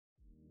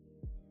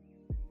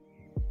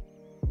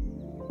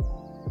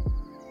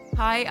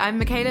Hi, I'm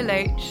Michaela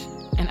Loach.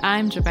 And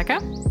I'm Rebecca.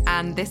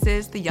 And this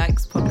is the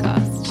Yikes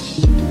Podcast.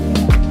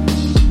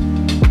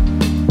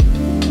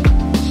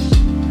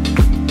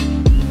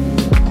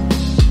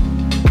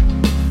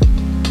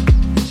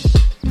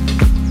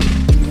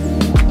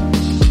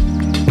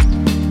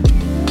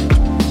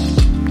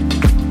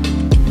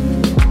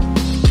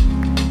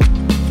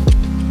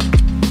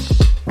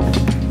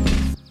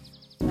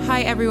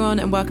 Hi everyone,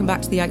 and welcome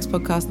back to the Yikes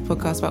Podcast, the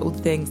podcast about all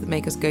the things that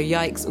make us go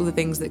yikes, all the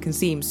things that can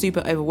seem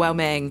super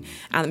overwhelming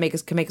and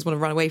that can make us want to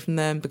run away from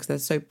them because they're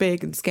so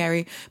big and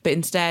scary. But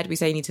instead, we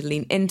say you need to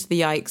lean into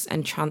the yikes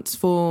and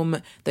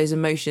transform those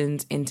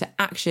emotions into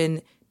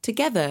action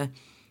together.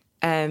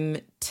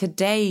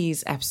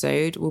 Today's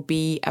episode will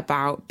be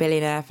about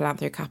billionaire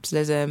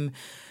philanthrocapitalism.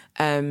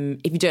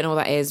 If you don't know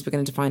what that is, we're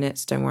going to define it,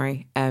 so don't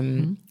worry.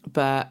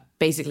 But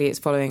basically, it's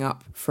following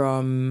up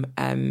from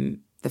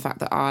the fact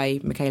that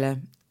Michaela,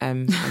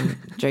 and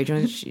Joe, do you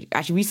want to,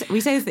 actually we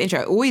say this in the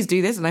intro. I always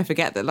do this and I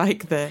forget that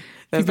the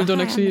people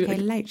don't actually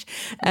Loach.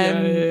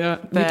 Yeah.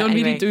 We don't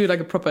really do like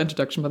a proper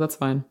introduction, but that's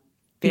fine.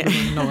 People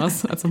know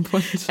us at some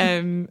point.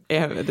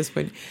 At this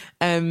point.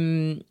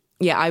 I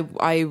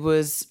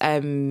was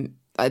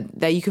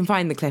there. You can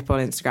find the clip on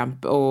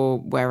Instagram or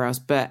where else,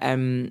 but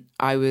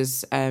I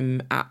was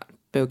at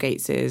Bill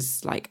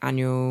Gates's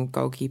annual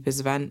goalkeepers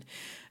event.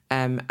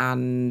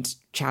 And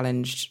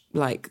challenged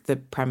the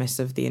premise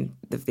of the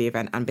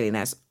event and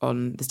Billionaires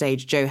on the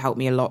stage. Joe helped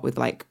me a lot with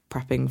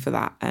prepping for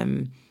that.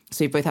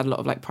 So we both had a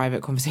lot of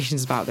private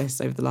conversations about this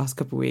over the last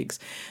couple of weeks.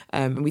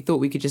 And we thought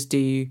we could just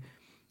do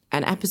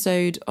an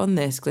episode on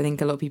this because I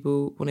think a lot of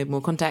people wanted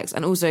more context.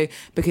 And also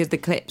because the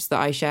clips that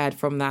I shared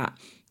from that,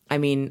 I've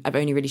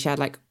only really shared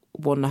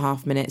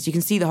 1.5 minutes. You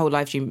can see the whole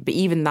live stream, but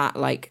even that,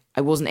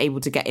 I wasn't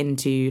able to get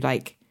into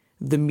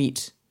the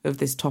meat of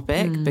this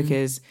topic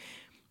because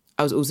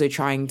I was also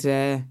trying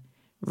to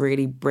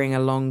really bring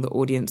along the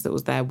audience that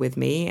was there with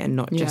me and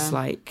not just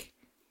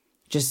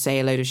just say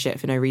a load of shit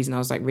for no reason. I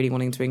was really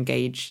wanting to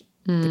engage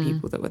the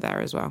people that were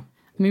there as well.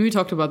 I mean, we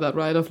talked about that,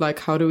 right? Of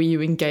how do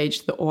you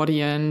engage the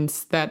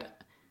audience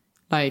that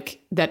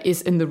that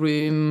is in the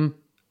room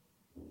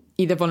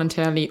either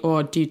voluntarily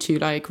or due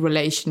to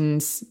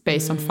relations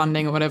based on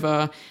funding or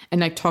whatever,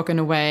 and talk in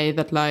a way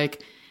that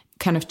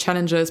kind of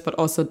challenges, but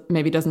also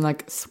maybe doesn't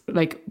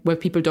where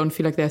people don't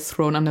feel they're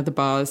thrown under the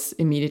bus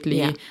immediately.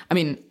 Yeah. I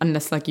mean,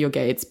 unless you're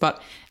Gates,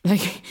 but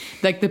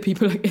the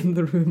people in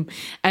the room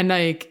and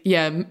Do you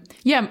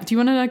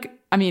want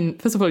to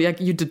first of all,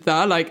 you did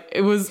that.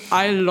 It was.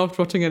 I loved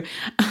watching it.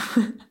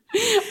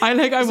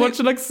 I watched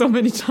it so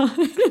many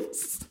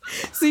times.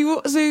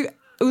 So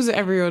also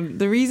everyone.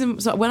 The reason.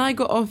 So when I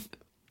got off,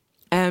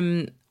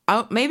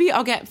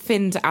 I'll get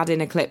Finn to add in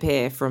a clip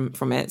here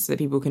from it so that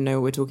people can know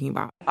what we're talking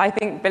about. I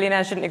think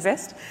billionaires shouldn't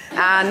exist.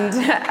 And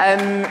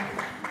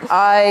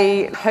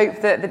I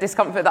hope that the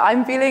discomfort that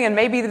I'm feeling and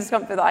maybe the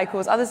discomfort that I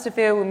cause others to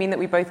feel will mean that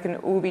we both can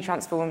all be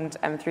transformed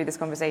through this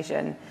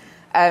conversation.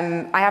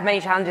 I have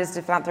many challenges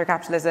to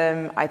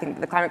philanthrocapitalism. I think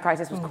that the climate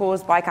crisis was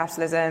caused by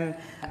capitalism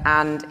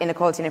and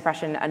inequality and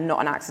oppression and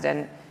not an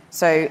accident.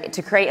 So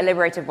to create a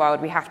liberated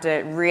world, we have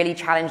to really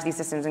challenge these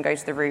systems and go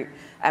to the root.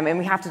 And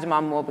we have to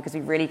demand more because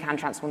we really can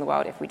transform the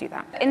world if we do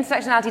that.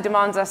 Intersectionality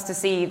demands us to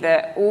see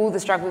that all the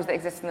struggles that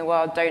exist in the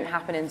world don't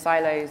happen in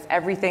silos.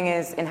 Everything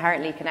is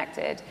inherently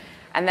connected.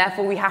 And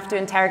therefore, we have to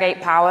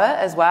interrogate power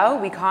as well.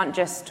 We can't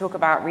just talk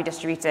about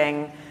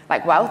redistributing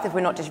wealth if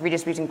we're not just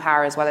redistributing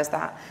power as well as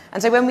that.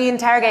 And so when we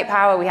interrogate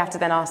power, we have to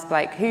then ask,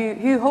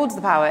 who holds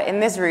the power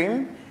in this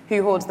room?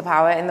 Who holds the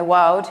power in the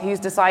world? Who's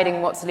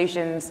deciding what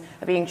solutions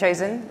are being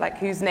chosen?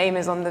 Whose name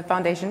is on the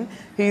foundation?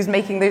 Who's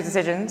making those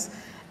decisions?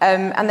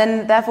 And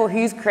then, therefore,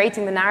 who's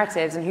creating the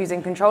narratives and who's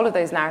in control of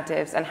those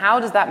narratives? And how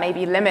does that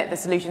maybe limit the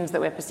solutions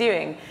that we're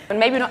pursuing? And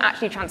maybe we're not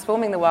actually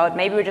transforming the world.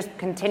 Maybe we're just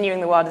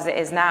continuing the world as it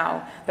is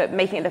now, but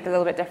making it look a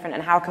little bit different.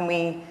 And how can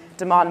we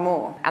demand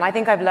more? And I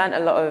think I've learned a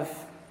lot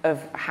of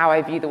how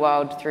I view the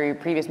world through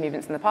previous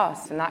movements in the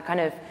past. And that kind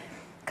of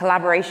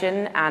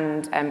collaboration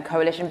and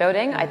coalition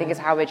building, I think, is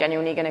how we're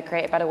genuinely going to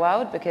create a better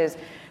world, because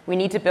we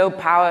need to build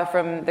power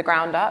from the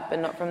ground up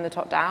and not from the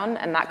top down.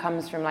 And that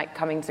comes from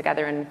coming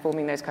together and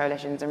forming those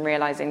coalitions and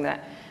realizing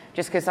that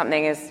just because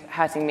something is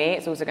hurting me,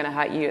 it's also going to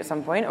hurt you at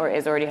some point, or it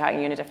is already hurting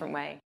you in a different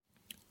way.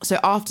 So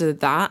after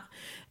that,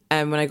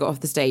 when I got off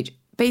the stage,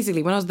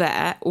 basically when I was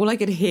there, all I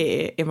could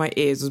hear in my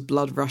ears was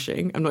blood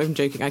rushing. I'm not even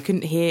joking. I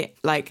couldn't hear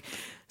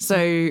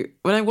so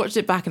when I watched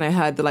it back and I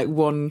heard the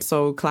one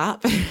soul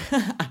clap,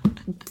 I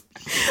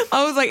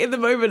was in the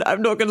moment,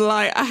 I'm not going to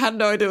lie, I had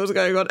no idea what was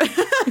going on.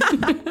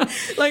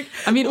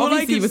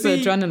 Obviously with the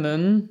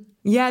adrenaline.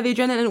 Yeah, the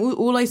adrenaline. And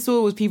all I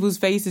saw was people's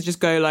faces just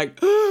go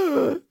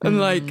and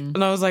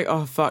I was like,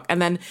 oh, fuck.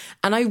 And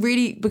I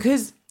really,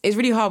 because it's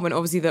really hard when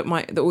obviously that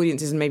the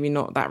audience is maybe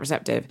not that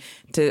receptive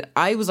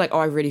I was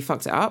I really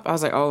fucked it up. I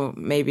was oh,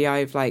 maybe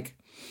I've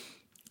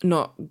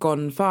not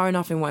gone far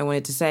enough in what I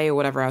wanted to say or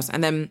whatever else.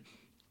 And then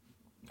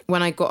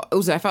when I felt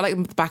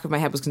the back of my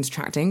head was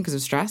contracting because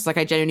of stress.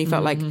 I genuinely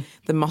felt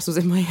the muscles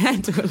in my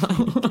head were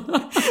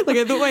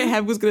I thought my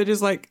head was going to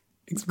just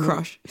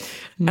crush.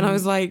 And I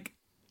was like,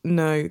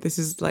 no, this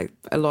is like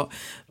a lot.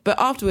 But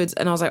afterwards,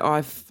 and I was like,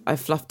 oh, I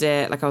fluffed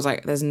it. Like I was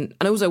like, and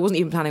also I wasn't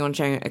even planning on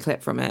sharing a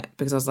clip from it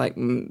because I was like,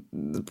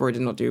 probably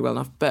did not do well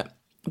enough. But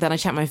then I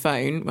checked my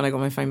phone when I got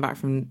my phone back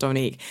from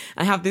Dominique.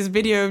 I have this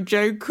video of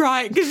Jo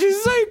crying because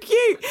she's so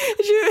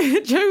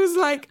cute. Jo was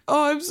like,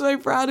 oh, I'm so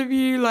proud of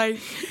you. Like,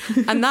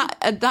 and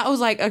that was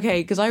like,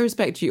 okay, because I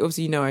respect you.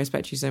 Obviously, you know I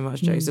respect you so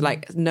much, Jo. So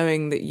like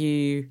knowing that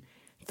you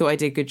thought I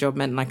did a good job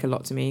meant like a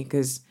lot to me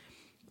because,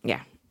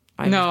 yeah.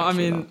 I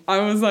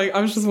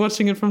was just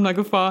watching it from like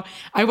afar.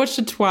 I watched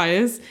it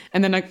twice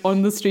and then like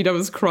on the street I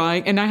was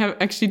crying and I have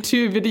actually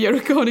 2 video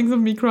recordings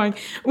of me crying.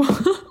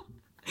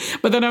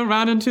 But then I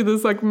ran into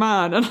this like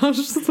man and I was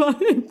just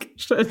like,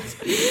 shit.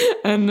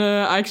 And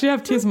I actually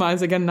have tears in my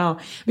eyes again now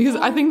because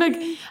I think like,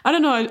 I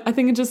don't know, I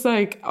think it just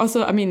like,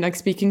 also, I mean, like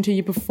speaking to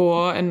you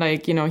before and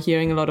like, you know,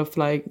 hearing a lot of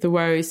like the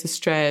worries, the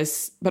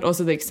stress, but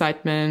also the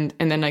excitement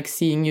and then like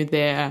seeing you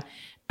there.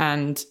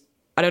 And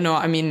I don't know,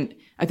 I mean,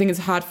 I think it's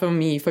hard for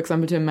me, for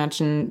example, to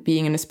imagine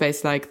being in a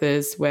space like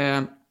this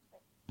where,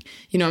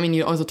 you know, I mean,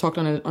 you also talked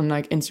on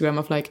like Instagram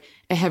of like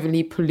a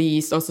heavily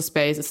policed also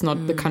space. It's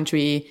not the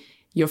country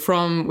you're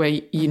from where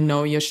you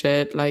know your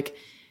shit, like,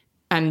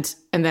 and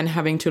then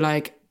having to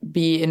like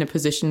be in a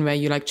position where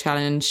you like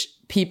challenge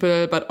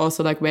people, but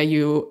also like where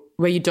you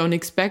don't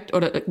expect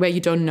or like, where you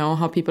don't know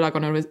how people are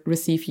going to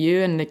receive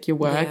you and like your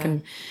work. Yeah.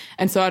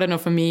 And so I don't know,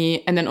 for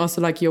me, and then also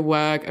like your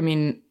work, I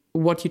mean,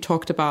 what you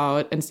talked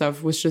about and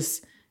stuff was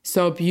just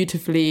so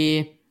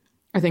beautifully,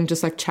 I think,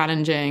 just like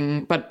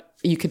challenging, but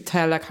you could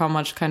tell like how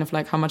much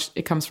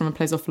it comes from a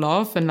place of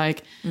love and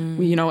like,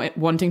 you know,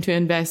 wanting to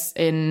invest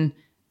in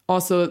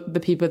also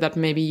the people that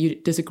maybe you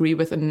disagree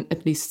with in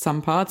at least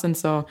some parts. And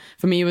so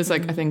for me, it was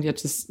like, I think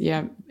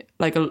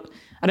like,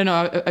 I don't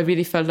know, I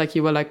really felt like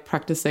you were like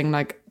practicing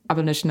like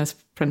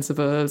abolitionist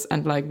principles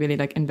and like really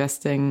like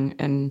investing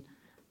in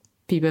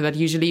people that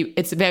usually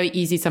it's very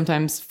easy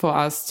sometimes for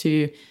us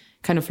to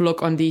kind of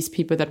look on these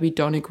people that we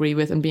don't agree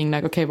with and being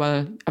like, okay,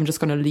 well, I'm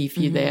just going to leave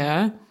you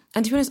there.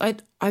 And to be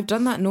honest, I've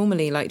done that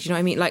normally. Like, do you know what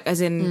I mean? Like,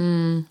 as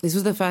in, this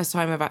was the first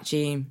time I've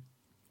actually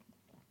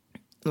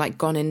like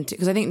gone into,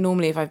 because I think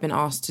normally if I've been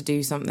asked to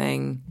do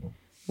something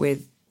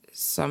with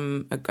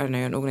some, I don't know,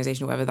 an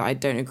organisation or whatever that I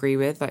don't agree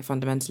with, like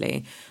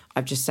fundamentally,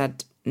 I've just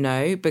said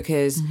no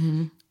because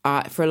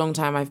for a long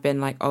time I've been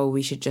like, oh,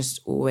 we should just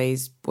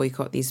always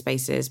boycott these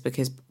spaces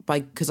because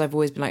I've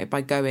always been like,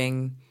 by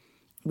going,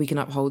 we can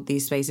uphold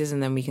these spaces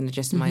and then we can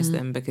legitimize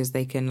them because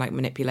they can like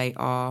manipulate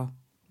our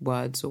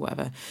words or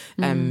whatever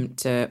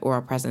or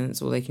our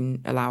presence, or they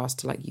can allow us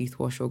to like youth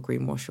wash or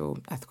green wash or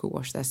ethical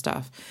wash their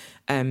stuff.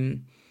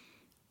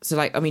 So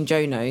like, I mean,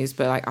 Jo knows,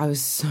 but like I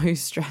was so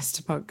stressed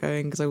about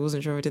going because I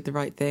wasn't sure I did the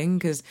right thing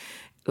because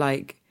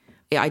like,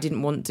 yeah, I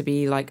didn't want to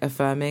be like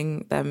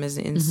affirming them as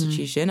an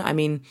institution. I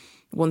mean,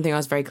 one thing I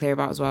was very clear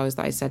about as well is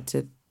that I said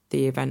to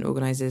the event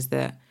organisers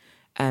that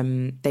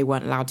they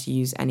weren't allowed to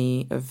use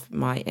any of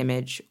my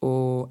image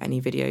or any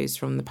videos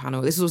from the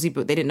panel. This was obviously,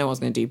 but they didn't know what I was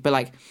going to do. But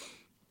like,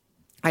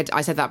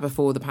 I said that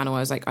before the panel. I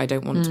was like, I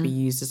don't want to be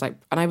used as like,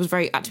 and I was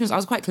very, I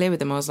was quite clear with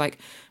them. I was like,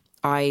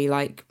 I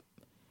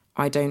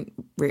don't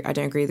agree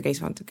with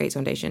the Gates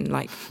Foundation.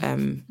 Like,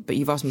 but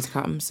you've asked me to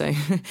come, so.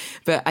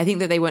 But I think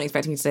that they weren't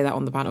expecting me to say that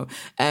on the panel.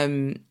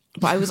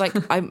 But I was like,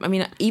 I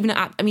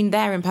mean,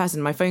 there in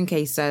person, my phone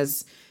case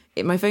to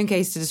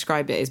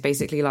describe it is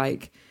basically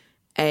like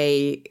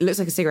it looks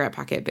like a cigarette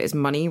packet, but it's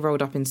money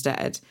rolled up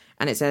instead,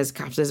 and it says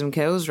capitalism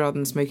kills rather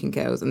than smoking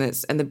kills, and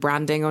the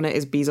branding on it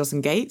is Bezos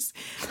and Gates.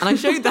 And I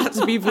showed that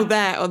to people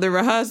there on the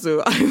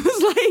rehearsal. I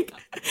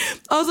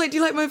was like, do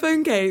you like my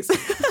phone case?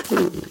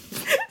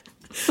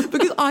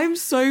 Because I'm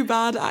so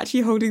bad at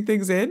actually holding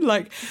things in.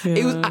 Like,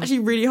 it was actually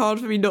really hard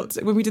for me not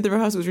to, when we did the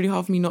rehearsal, it was really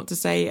hard for me not to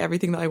say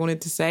everything that I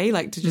wanted to say,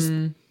 like to just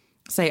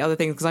say other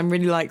things, because I'm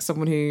really like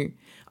someone who,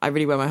 I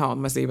really wear my heart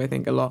on my sleeve, I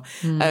think, a lot.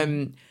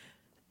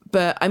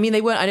 But I mean,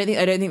 they weren't, I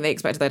don't think they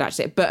expected I'd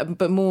actually,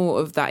 but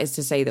more of that is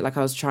to say that like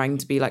I was trying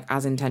to be like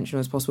as intentional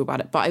as possible about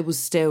it, but I was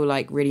still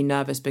like really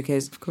nervous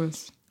because of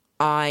course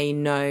I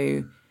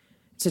know,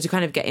 so to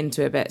kind of get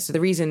into it a bit, so the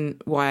reason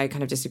why I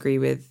kind of disagree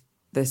with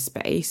the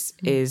space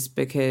is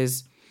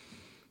because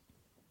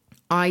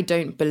I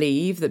don't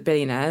believe that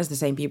billionaires, the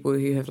same people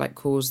who have like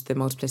caused the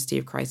multiplicity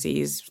of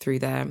crises through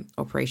their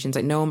operations,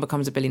 like no one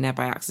becomes a billionaire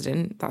by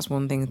accident. That's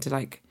one thing to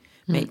like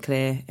make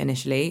clear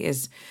initially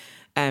is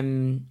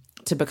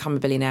to become a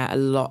billionaire, a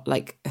lot,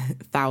 like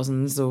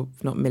thousands or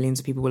not millions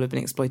of people will have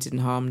been exploited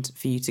and harmed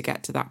for you to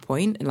get to that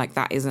point. And like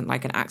that isn't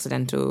like an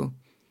accidental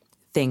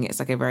thing. It's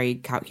like a very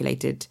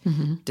calculated,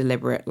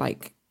 deliberate,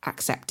 like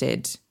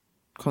accepted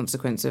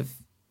consequence of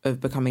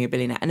becoming a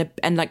billionaire.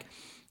 And like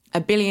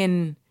 £1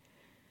 billion,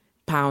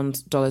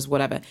 dollars,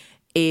 whatever,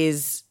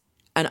 is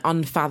an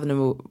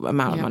unfathomable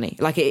amount of money.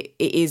 Like it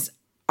is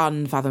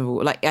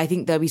unfathomable. Like I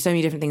think there'll be so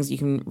many different things you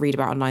can read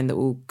about online that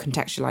will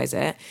contextualize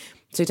it.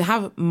 So to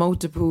have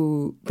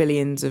multiple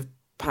billions of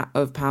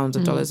pounds,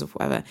 of dollars, of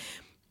whatever,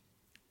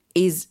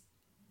 is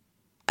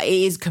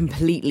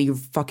completely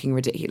fucking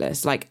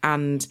ridiculous. Like,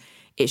 and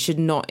it should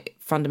not,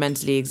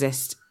 fundamentally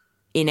exist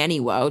in any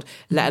world,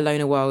 let alone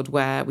a world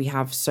where we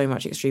have so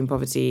much extreme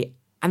poverty.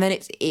 And then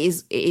it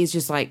is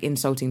just like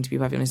insulting, to be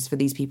perfectly honest, for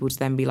these people to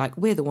then be like,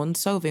 we're the ones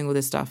solving all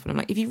this stuff. And I'm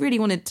like, if you really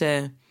wanted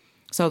to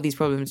solve these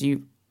problems,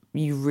 you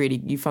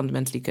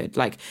fundamentally could.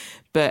 Like,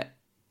 but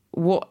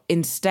what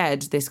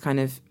instead this kind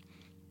of,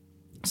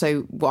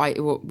 so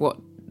what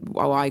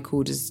I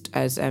called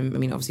as I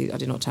mean, obviously I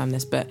did not term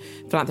this, but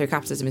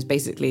philanthrocapitalism is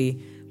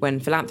basically when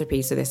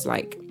philanthropy, so this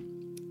like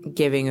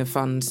giving of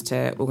funds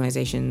to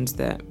organisations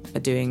that are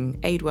doing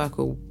aid work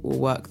or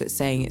work that's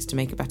saying it's to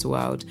make a better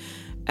world,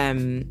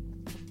 and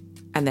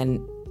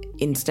then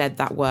instead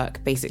that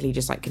work basically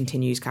just like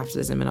continues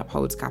capitalism and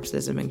upholds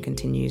capitalism and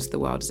continues the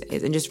world as it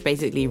is and just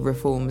basically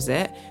reforms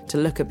it to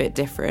look a bit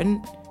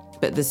different,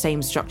 but the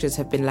same structures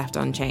have been left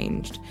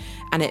unchanged.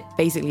 And it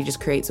basically just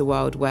creates a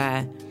world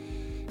where,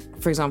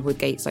 for example, with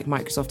Gates, like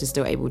Microsoft is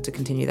still able to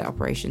continue their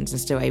operations and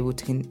still able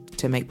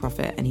to make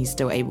profit, and he's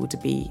still able to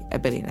be a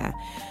billionaire,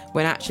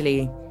 when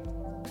actually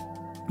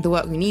the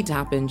work we need to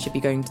happen should be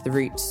going to the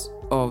roots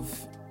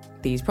of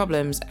these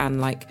problems and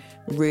like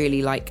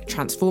really like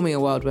transforming a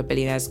world where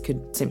billionaires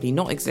could simply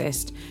not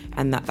exist,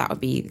 and that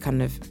would be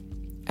kind of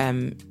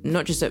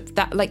not just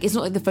that, like, it's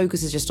not like the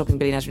focus is just stopping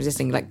billionaires from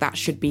existing. Like, that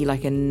should be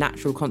like a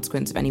natural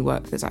consequence of any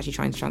work that's actually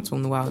trying to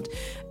transform the world.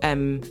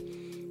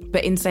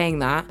 But in saying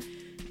that,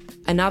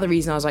 another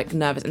reason I was like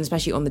nervous, and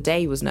especially on the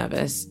day was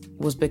nervous,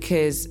 was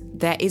because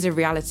there is a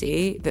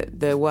reality that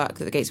the work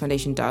that the Gates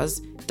Foundation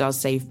does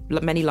save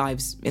many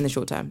lives in the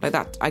short term. Like,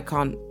 that I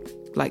can't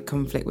like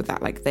conflict with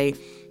that. Like,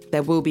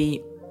 there will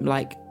be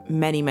like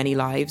many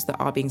lives that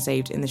are being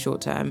saved in the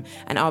short term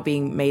and are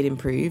being made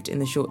improved in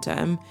the short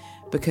term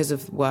because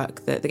of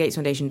work that the Gates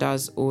Foundation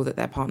does or that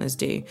their partners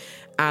do.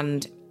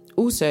 And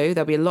also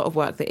there'll be a lot of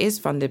work that is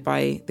funded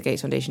by the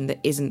Gates Foundation that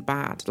isn't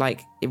bad.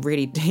 Like, it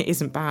really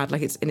isn't bad.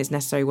 Like, it's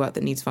necessary work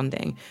that needs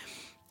funding.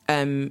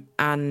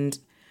 And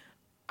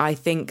I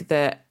think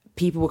that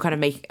people will kind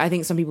of I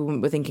think some people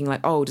were thinking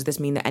like, oh, does this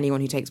mean that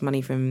anyone who takes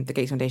money from the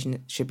Gates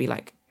Foundation should be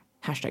like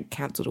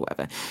 #cancelled or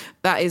whatever?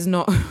 That is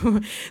not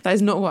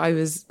what I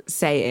was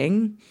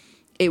saying.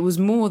 It was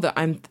more that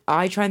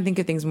I try and think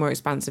of things more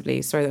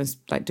expansively. Sorry, that was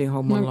like doing a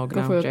whole monologue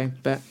now, Joe.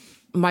 But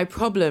my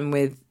problem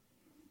with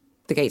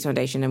the Gates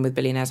Foundation and with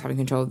billionaires having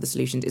control of the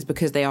solutions is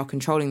because they are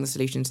controlling the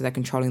solutions, so they're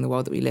controlling the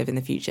world that we live in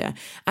the future.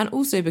 And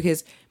also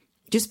because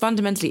just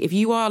fundamentally, if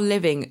you are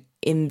living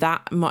in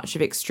that much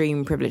of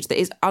extreme privilege that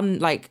is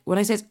like, when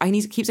I say I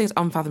need to keep saying it's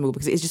unfathomable,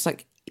 because it's just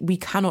like, we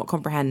cannot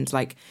comprehend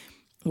like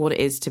what it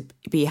is to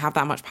have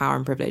that much power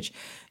and privilege.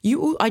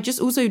 I just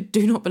also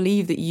do not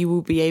believe that you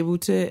will be able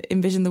to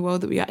envision the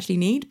world that we actually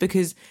need,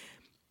 because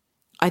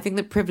I think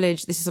that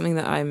privilege, this is something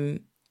that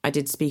I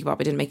did speak about,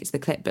 but I didn't make it to the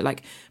clip, but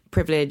like,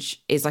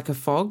 privilege is like a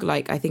fog.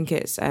 Like, I think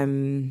it's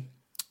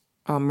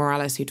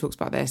Morales who talks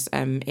about this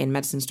in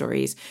Medicine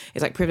Stories.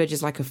 It's like, privilege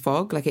is like a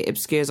fog. Like, it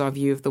obscures our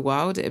view of the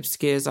world. It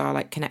obscures our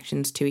like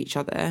connections to each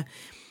other.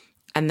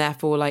 And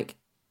therefore, like,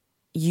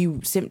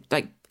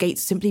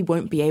 Gates simply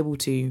won't be able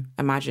to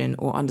imagine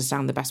or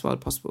understand the best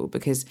world possible,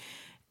 because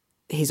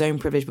his own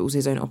privilege, but also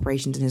his own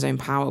operations and his own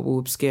power will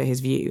obscure his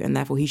view, and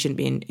therefore he shouldn't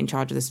be in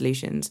charge of the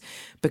solutions.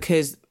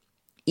 Because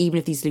even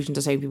if these solutions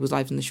are saving people's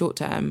lives in the short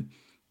term,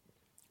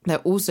 they'll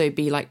also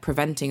be like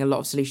preventing a lot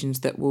of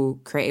solutions that will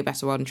create a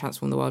better world and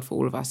transform the world for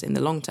all of us in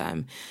the long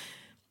term.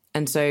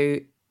 And so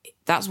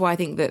that's why I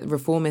think that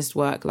reformist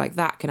work like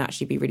that can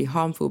actually be really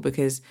harmful,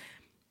 because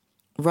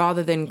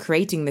rather than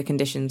creating the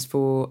conditions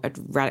for a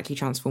radically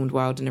transformed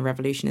world and a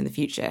revolution in the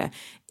future,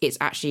 it's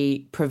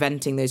actually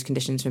preventing those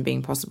conditions from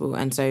being possible.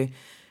 And so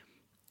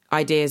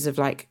ideas of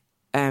like,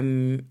 I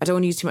don't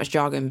want to use too much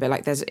jargon, but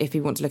like, if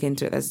you want to look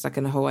into it, there's like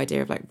a whole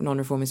idea of like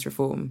non-reformist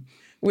reform,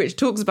 which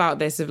talks about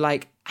this of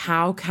like,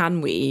 how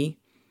can we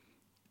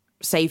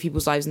save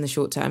people's lives in the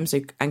short term,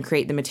 and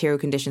create the material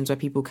conditions where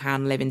people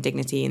can live in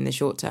dignity in the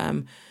short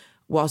term,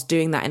 whilst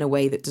doing that in a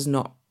way that does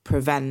not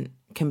prevent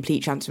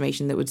complete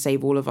transformation that would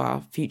save all of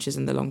our futures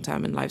in the long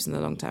term and lives in the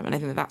long term. And I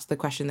think that that's the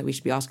question that we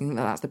should be asking. I think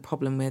that that's the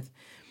problem with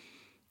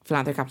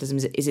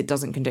philanthrocapitalism, is it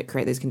doesn't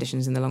create those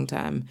conditions in the long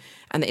term,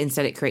 and that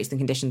instead it creates the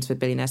conditions for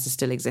billionaires to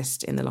still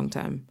exist in the long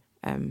term.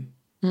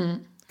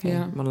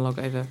 Monologue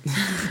over.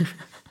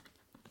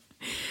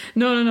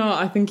 No.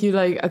 I think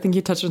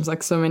you touched on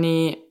like so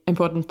many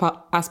important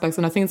aspects,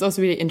 and I think it's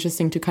also really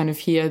interesting to kind of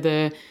hear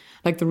the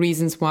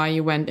reasons why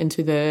you went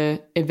into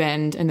the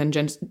event, and then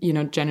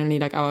generally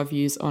like our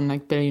views on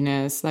like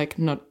billionaires like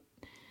not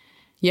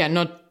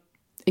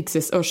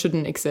exist or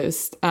shouldn't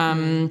exist.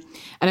 And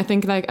I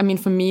think like, I mean,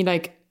 for me,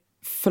 like,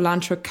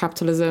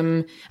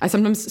 philanthrocapitalism, I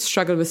sometimes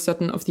struggle with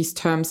certain of these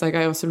terms. Like,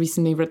 I also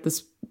recently read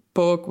this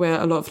book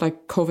where a lot of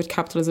like COVID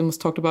capitalism was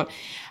talked about.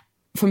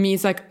 For me,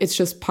 it's like, it's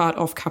just part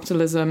of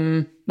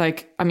capitalism.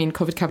 Like, I mean,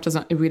 COVID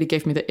capitalism, it really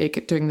gave me the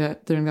ick during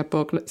that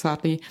book,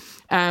 sadly.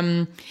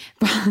 But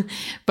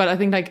I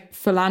think like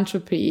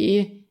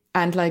philanthropy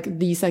and like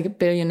these like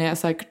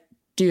billionaires like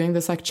doing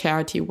this like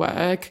charity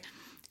work,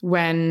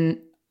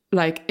 when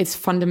like it's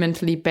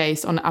fundamentally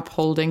based on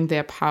upholding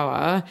their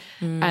power.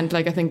 And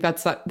like, I think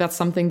that's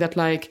something that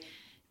like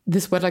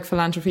this word like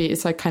philanthropy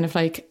is like kind of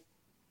like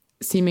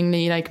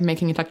seemingly like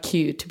making it like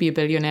cute to be a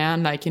billionaire.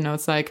 And like, you know,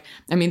 it's like,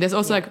 I mean, there's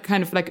also like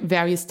kind of like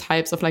various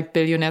types of like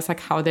billionaires, like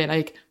how they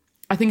like,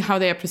 I think how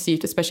they are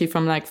perceived, especially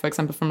from like, for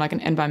example, from like an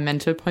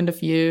environmental point of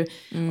view,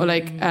 or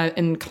like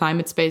in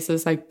climate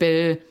spaces, like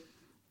Bill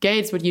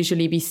Gates would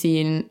usually be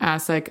seen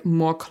as like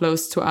more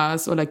close to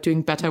us or like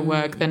doing better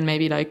work than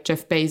maybe like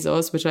Jeff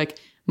Bezos, which like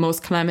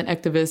most climate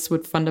activists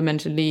would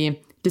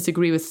fundamentally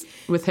disagree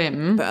with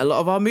him. But a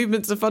lot of our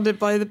movements are funded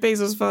by the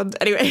Bezos Fund.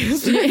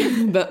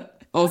 Anyway.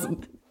 But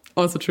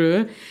also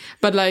true.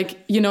 But like,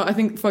 you know, I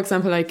think, for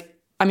example, like,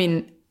 I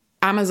mean,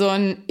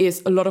 Amazon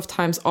is a lot of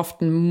times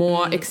often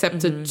more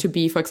accepted to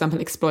be, for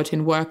example,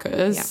 exploiting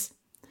workers.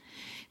 Yeah.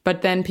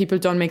 But then people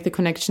don't make the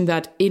connection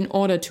that in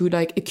order to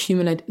like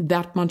accumulate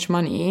that much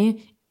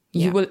money,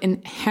 you will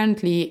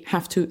inherently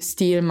have to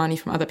steal money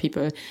from other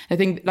people. I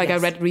think like I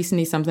read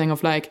recently something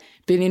of like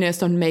billionaires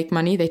don't make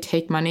money, they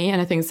take money.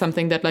 And I think it's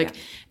something that like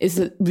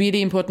is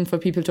really important for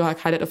people to like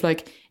highlight of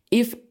like,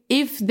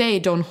 if they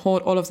don't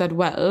hoard all of that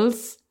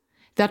wealth,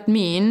 that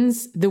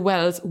means the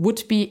wealth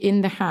would be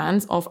in the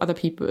hands of other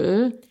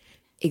people.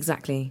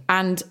 Exactly.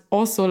 And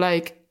also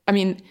like, I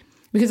mean,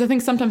 because I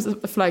think sometimes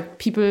if like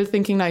people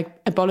thinking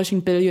like abolishing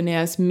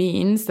billionaires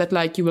means that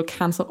like you will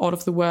cancel all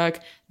of the work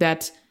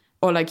that,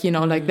 or like, you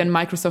know, like then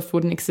Microsoft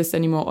wouldn't exist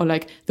anymore, or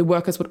like the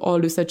workers would all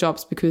lose their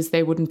jobs because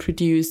they wouldn't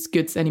produce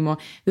goods anymore.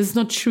 This is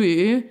not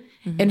true.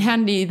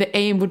 Inherently, the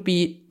aim would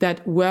be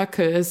that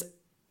workers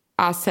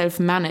are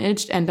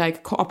self-managed and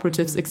like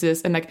cooperatives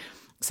exist, and like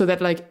so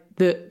that like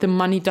the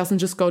money doesn't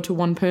just go to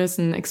one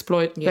person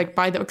like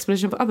by the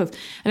exploitation of others.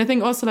 And I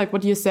think also like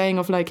what you're saying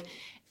of like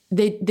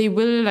they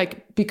will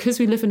like, because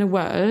we live in a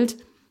world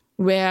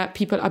where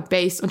people are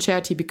based on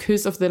charity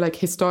because of the like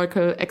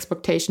historical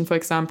expectation, for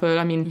example.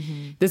 I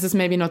mean, this is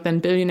maybe not then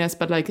billionaires,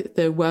 but like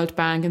the World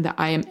Bank and the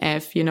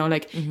IMF, you know,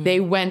 like they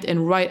went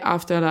in right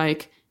after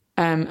like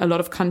a lot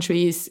of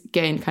countries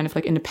gained kind of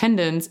like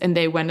independence, and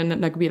they went and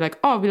like be like,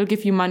 oh, we'll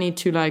give you money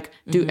to like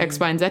do X,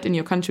 Y, and Z in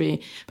your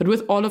country. But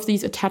with all of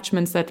these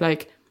attachments that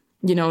like,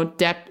 you know,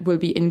 debt will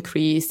be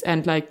increased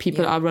and like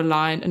people are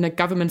reliant, and like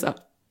governments are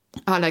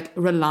like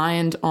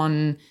reliant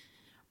on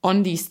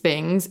these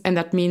things. And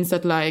that means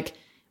that like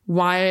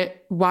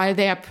while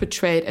they are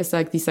portrayed as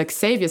like these like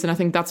saviors, and I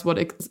think that's what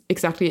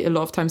exactly a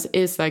lot of times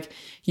is like,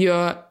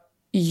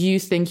 you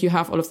think you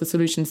have all of the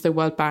solutions, the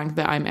World Bank,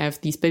 the IMF,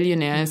 these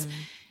billionaires,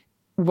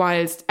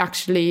 whilst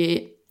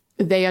actually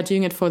they are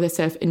doing it for their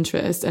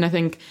self-interest. And I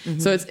think,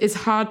 so it's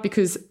hard,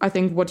 because I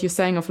think what you're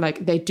saying of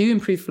like, they do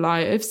improve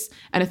lives.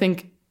 And I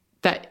think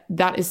that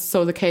is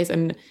so the case.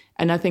 And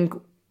I think,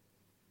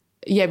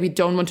 we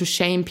don't want to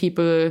shame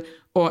people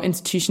or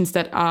institutions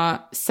that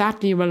are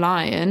sadly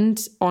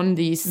reliant on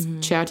these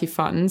charity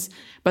funds.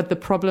 But the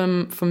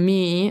problem for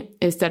me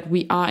is that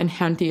we are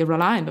inherently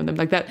reliant on them.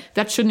 Like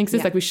that shouldn't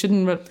exist. Like we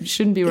shouldn't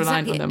be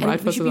reliant on them, and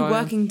right? We should be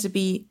working to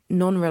be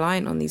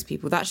non-reliant on these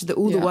people.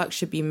 All the work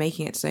should be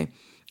making it so.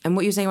 And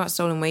what you're saying about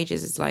stolen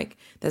wages is like,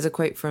 there's a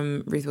quote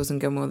from Ruth Wilson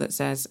Gilmore that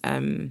says,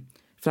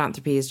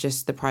 philanthropy is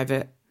just the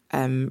private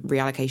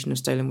reallocation of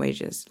stolen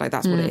wages. Like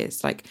that's what it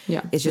is. Like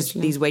it's just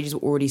these wages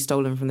were already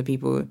stolen from the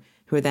people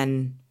who are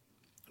then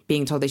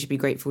being told they should be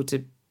grateful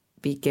to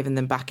be given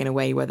them back in a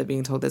way where they're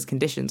being told there's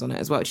conditions on it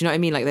as well. Do you know what I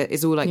mean? Like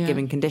it's all like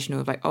giving conditional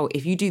of like, oh,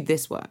 if you do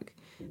this work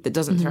that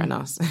doesn't threaten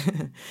us,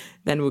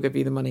 then we'll give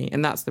you the money.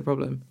 And that's the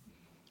problem.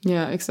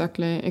 Yeah,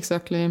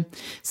 exactly.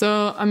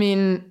 So, I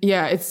mean,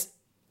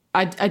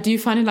 I do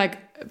find it like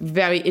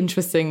very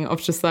interesting of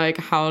just like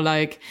how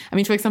like, I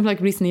mean, for example,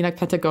 like recently, like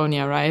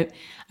Patagonia, right?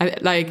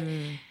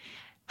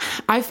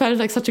 I felt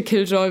like such a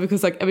killjoy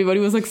because like everybody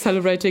was like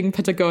celebrating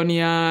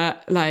Patagonia,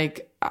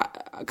 like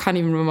I can't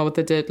even remember what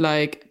they did,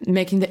 like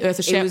making the earth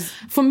a share.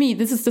 For me,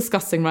 this is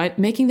disgusting, right?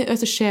 Making the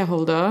earth a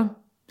shareholder.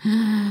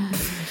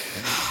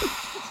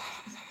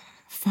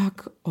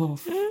 Fuck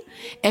off.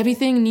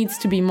 Everything needs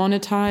to be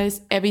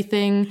monetized.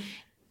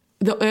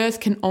 The earth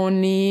can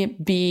only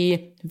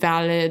be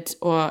valid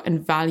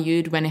and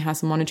valued when it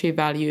has a monetary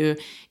value.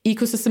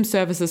 Ecosystem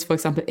services, for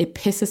example, it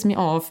pisses me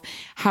off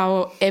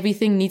how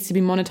everything needs to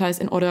be monetized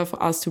in order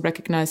for us to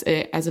recognize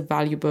it as a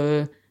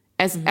valuable,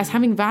 as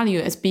having value,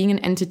 as being an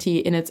entity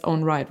in its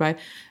own right?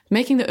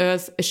 Making the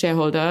earth a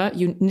shareholder,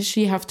 you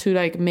initially have to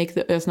like make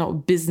the earth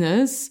not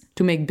business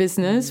to make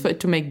business for it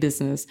to make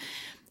business.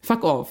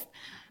 Fuck off.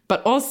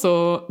 But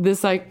also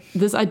this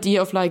idea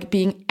of like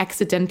being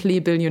accidentally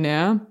a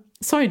billionaire.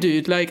 Sorry,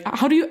 dude, like,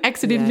 how do you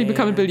accidentally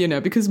become a billionaire?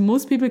 Because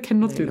most people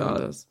cannot do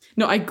that.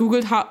 No, I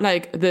Googled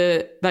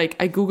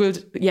I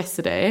Googled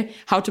yesterday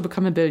how to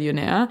become a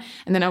billionaire.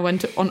 And then I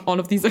went on all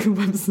of these like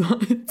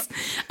websites.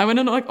 I went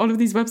on like all of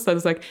these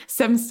websites, like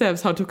 7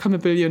 steps how to become a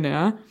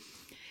billionaire.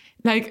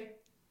 Like,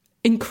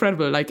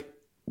 incredible. Like,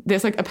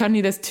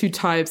 apparently there's 2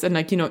 types, and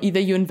like, you know, either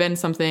you invent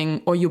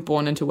something or you're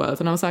born into wealth.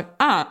 And I was like,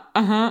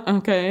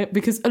 okay.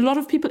 Because a lot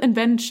of people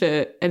invent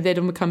shit and they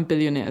don't become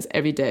billionaires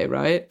every day,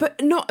 right? But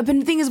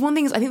the thing is, one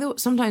thing is, I think that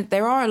sometimes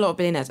there are a lot of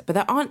billionaires, but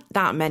there aren't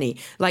that many.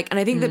 Like, and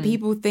I think that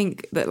people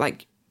think that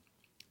like,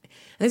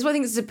 this is what I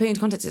think is to put into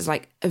context, is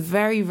like a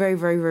very, very,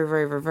 very, very,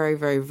 very, very, very,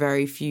 very,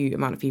 very few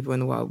amount of people in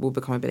the world will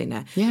become a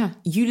billionaire. Yeah.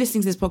 You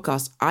listening to this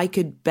podcast, I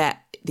could bet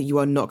that you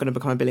are not going to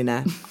become a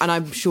billionaire. And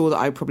I'm sure that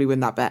I probably win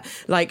that bet.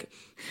 Like,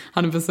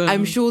 100%.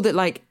 I'm sure that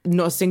like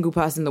not a single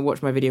person that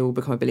watched my video will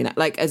become a billionaire.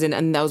 Like, as in,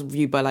 and that was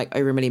viewed by like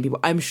over 1 million people.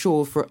 I'm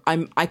sure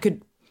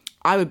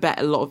I would bet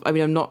a lot of, I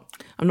mean, I'm not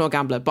a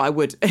gambler, but I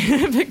would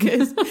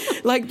because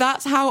like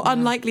that's how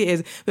unlikely it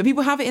is. But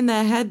people have it in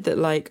their head that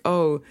like,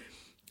 oh,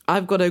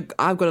 I've got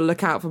to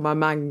look out for my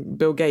man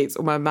Bill Gates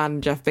or my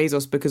man Jeff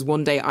Bezos because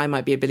one day I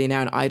might be a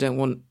billionaire and I don't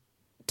want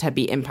to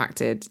be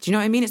impacted. Do you know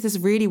what I mean? It's this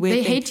really weird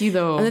thing. They hate you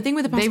though. And the thing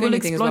with the they will Patagonia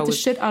thing as exploit well the was,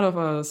 shit out of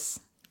us.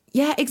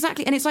 yeah,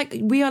 exactly. And it's like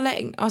we are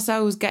letting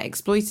ourselves get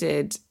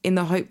exploited in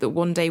the hope that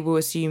one day we'll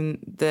assume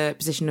the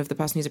position of the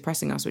person who's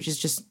oppressing us, which is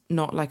just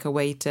not like a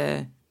way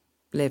to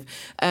live.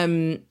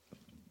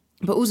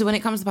 But also when it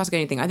comes to the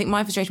Patagonia thing, I think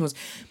my frustration was,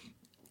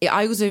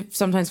 I also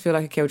sometimes feel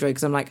like a killjoy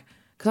because I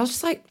was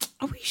just like,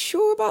 are we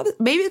sure about this?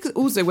 Maybe because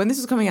also when this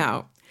was coming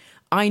out,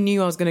 I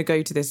knew I was going to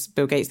go to this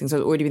Bill Gates thing. So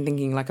I'd already been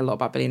thinking like a lot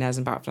about billionaires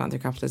and about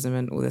philanthropic capitalism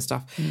and all this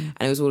stuff. And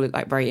it was all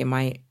like very in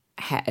my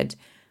head.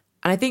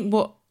 And I think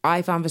what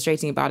I found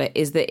frustrating about it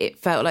is that it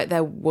felt like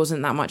there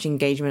wasn't that much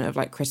engagement of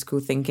like critical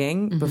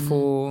thinking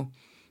before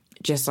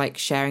just like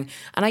sharing.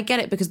 And I get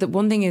it because the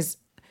one thing is,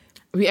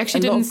 we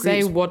actually didn't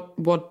say what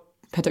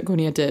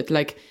Patagonia did.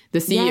 Like the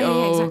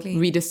CEO exactly.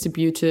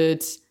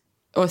 redistributed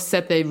or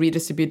said they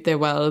redistribute their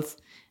wealth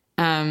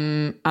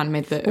and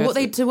made the well, what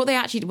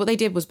they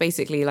did was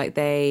basically like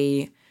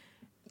they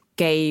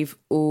gave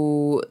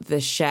all the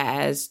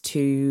shares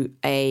to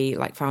a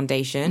like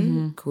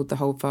foundation called the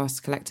Hold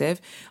Fast Collective.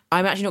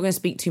 I'm actually not going to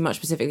speak too much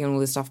specifically on all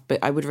this stuff, but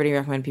I would really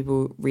recommend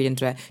people read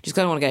into it just because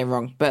I don't want to get it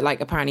wrong. But like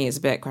apparently it's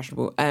a bit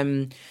questionable.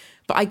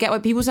 But I get why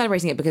people are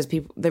celebrating it because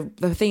people.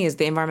 The thing is,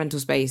 the environmental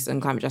space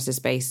and climate justice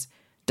space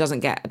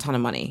doesn't get a ton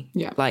of money.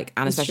 Yeah, like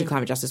and especially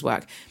climate justice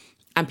work.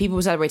 And people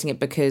were celebrating it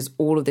because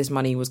all of this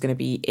money was going to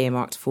be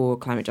earmarked for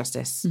climate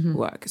justice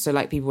work. So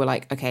like people were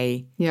like,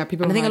 okay, yeah,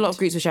 people. And I think a lot of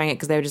groups were sharing it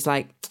because they were just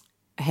like,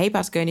 hey,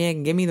 Patagonia,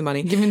 give me the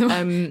money. Give me the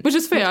money. Which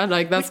is fair.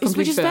 Like that's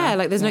completely which is fair.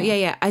 Like there's no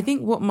I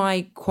think what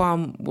my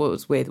qualm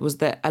was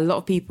that a lot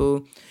of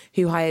people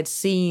who I had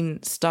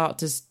seen start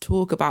to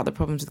talk about the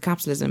problems with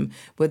capitalism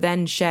were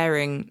then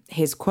sharing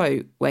his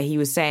quote where he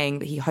was saying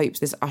that he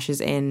hopes this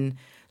ushers in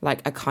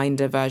like a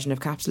kinder version of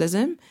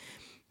capitalism.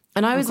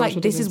 And I was like,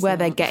 this is where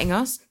they're getting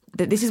us.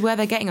 This is where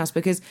they're getting us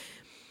because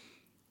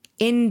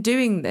in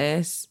doing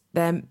this,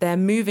 they're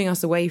moving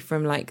us away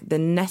from like the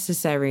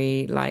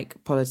necessary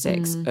like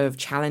politics of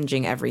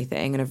challenging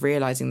everything and of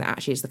realizing that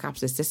actually it's the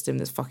capitalist system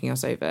that's fucking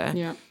us over.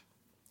 Yeah.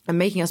 And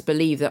making us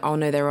believe that, oh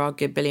no, there are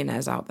good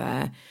billionaires out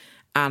there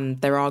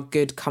and there are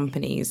good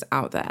companies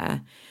out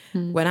there.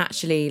 When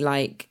actually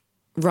like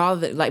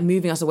rather than like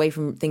moving us away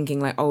from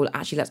thinking like, oh,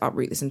 actually let's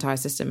uproot this entire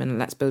system and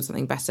let's build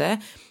something better.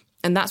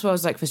 And that's why I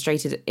was like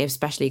frustrated,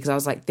 especially because I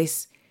was like,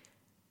 this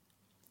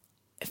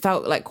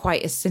felt like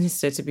quite a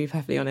sinister, to be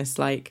perfectly honest,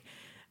 like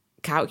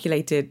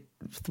calculated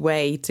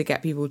way to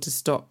get people to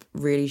stop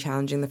really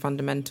challenging the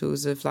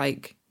fundamentals of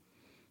like,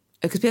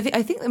 because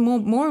I think that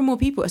more and more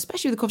people,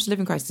 especially with the cost of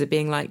living crisis, are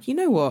being like, you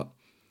know what?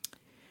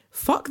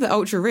 Fuck the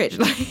ultra rich,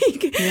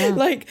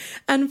 like,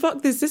 and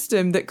fuck this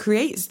system that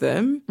creates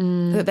them,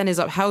 that then is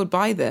upheld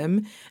by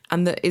them,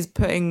 and that is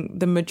putting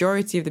the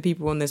majority of the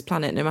people on this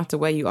planet, no matter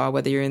where you are,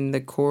 whether you're in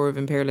the core of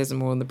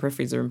imperialism or on the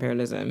peripheries of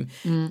imperialism,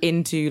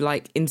 into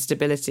like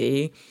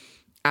instability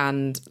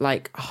and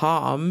like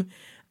harm,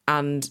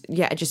 and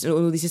just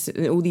all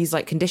these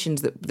like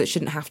conditions that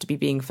shouldn't have to be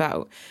being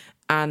felt,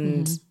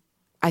 and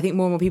I think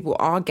more and more people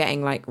are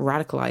getting like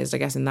radicalized, I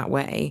guess, in that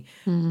way,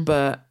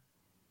 but.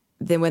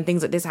 Then when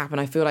things like this happen,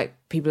 I feel like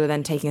people are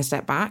then taking a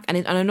step back.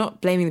 And I'm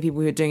not blaming the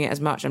people who are doing it as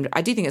much.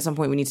 I do think at some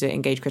point we need to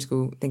engage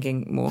critical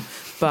thinking more.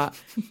 But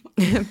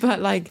but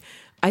like,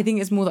 I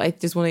think it's more that I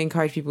just want to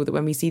encourage people that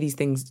when we see these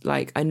things,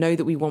 like, I know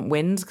that we want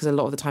wins because a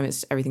lot of the time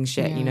everything's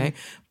shit, you know?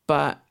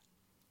 But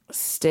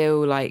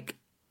still, like,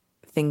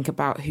 think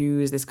about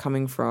who is this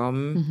coming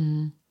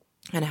from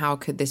and how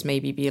could this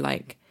maybe be,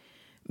 like,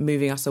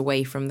 moving us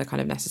away from the kind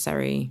of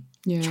necessary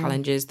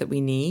challenges that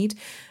we need.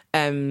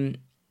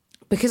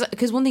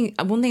 Because one thing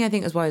I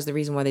think as well is the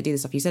reason why they do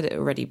this stuff. You said it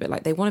already, but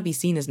like they want to be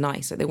seen as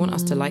nice. Like they want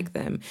us to like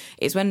them.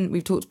 It's when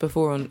we've talked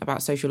before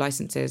about social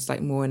licenses,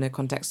 like more in a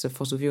context of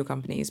fossil fuel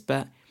companies.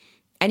 But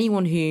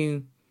anyone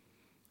who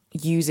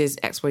uses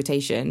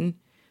exploitation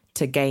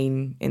to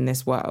gain in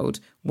this world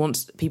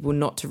wants people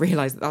not to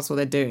realize that that's what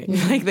they're doing.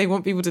 Like they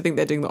want people to think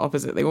they're doing the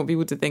opposite. They want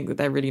people to think that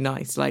they're really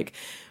nice. Like,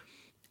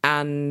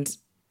 and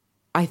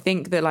I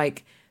think that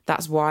like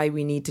that's why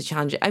we need to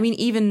challenge it. I mean,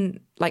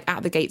 even like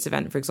at the Gates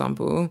event, for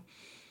example.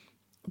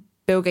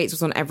 Bill Gates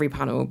was on every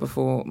panel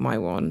before my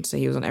one, so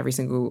he was on every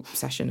single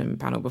session and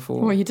panel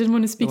before. Oh, he didn't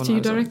want to speak to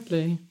you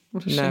directly.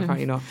 What a shame. No,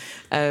 apparently not.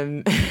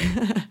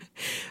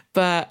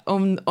 But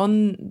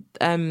on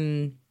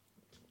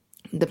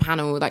the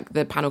panel, like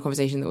the panel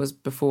conversation that was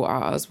before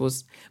ours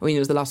was, I mean, it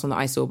was the last one that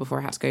I saw before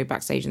I had to go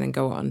backstage and then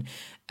go on.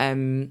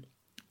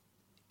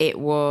 it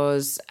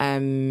was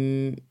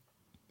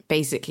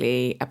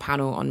basically a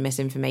panel on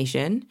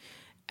misinformation,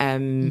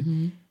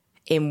 in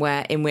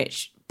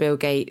which Bill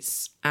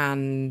Gates,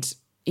 and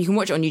you can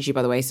watch it on YouTube,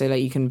 by the way, so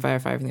like you can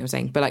verify everything I'm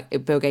saying. But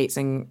like Bill Gates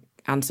and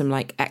some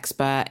like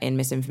expert in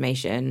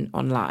misinformation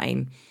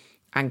online,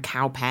 and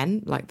Cal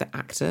Penn, like the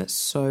actor,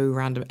 so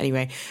random.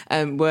 Anyway,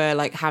 were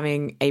like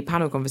having a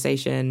panel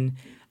conversation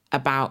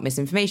about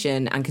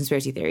misinformation and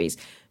conspiracy theories,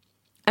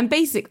 and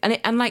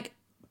like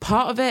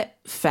part of it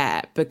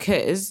fair,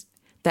 because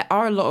there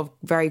are a lot of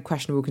very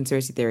questionable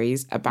conspiracy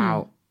theories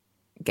about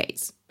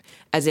Gates,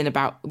 as in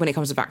about when it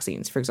comes to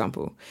vaccines, for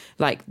example.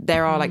 Like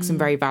there are like some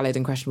very valid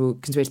and questionable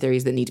conspiracy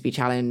theories that need to be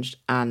challenged,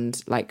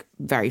 and like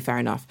very fair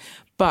enough.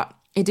 But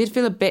it did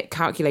feel a bit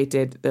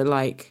calculated that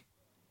like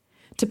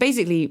to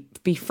basically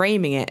be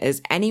framing it as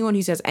anyone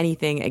who says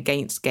anything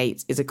against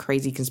Gates is a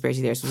crazy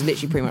conspiracy theorist was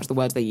literally pretty much the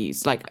words they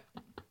used. Like,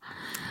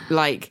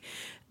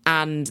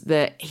 and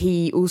that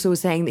he also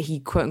was saying that he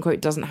quote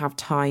unquote doesn't have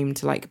time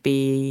to like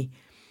be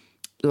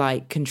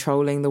like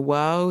controlling the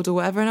world or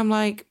whatever. And I'm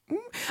like,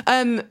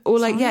 or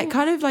like, yeah,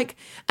 kind of like,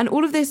 and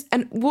all of this,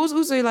 and was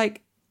also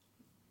like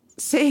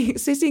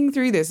sitting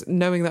through this,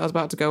 knowing that I was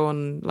about to go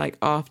on like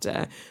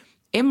after,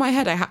 in my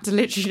head, I had to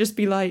literally just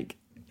be like,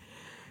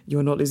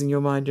 you're not losing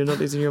your mind. You're not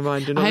losing your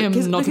mind. You're not. I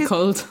am not a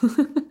cult.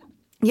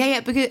 Yeah,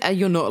 because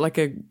you're not like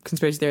a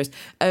conspiracy theorist.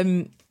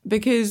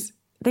 Because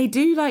they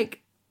do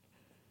like,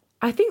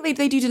 I think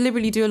they do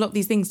deliberately do a lot of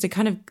these things to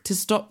kind of to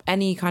stop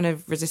any kind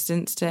of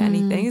resistance to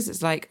anything.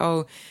 It's like,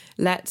 oh,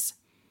 let's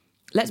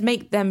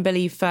make them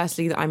believe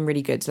firstly that I'm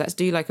really good. So let's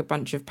do like a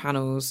bunch of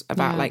panels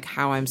about like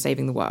how I'm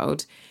saving the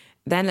world.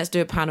 Then let's do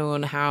a panel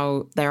on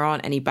how there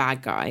aren't any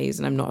bad guys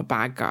and I'm not a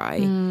bad guy,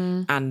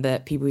 and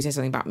that people who say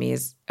something about me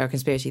are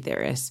conspiracy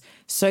theorists,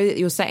 so that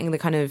you're setting the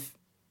kind of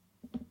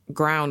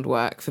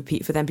groundwork for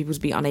them people to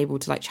be unable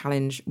to like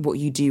challenge what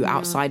you do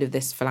outside of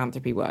this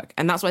philanthropy work.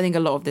 And that's what I think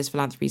a lot of this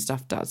philanthropy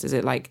stuff does, is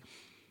it like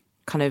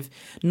kind of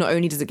not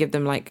only does it give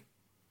them like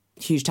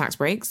huge tax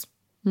breaks,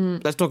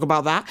 let's talk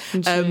about that,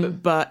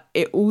 but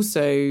it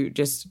also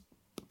just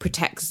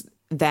protects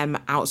them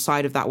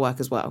outside of that work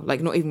as well. Like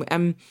not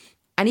even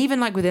and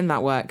even like within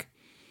that work,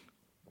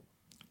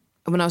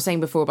 when I was saying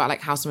before about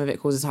like how some of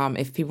it causes harm,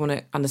 if people want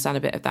to understand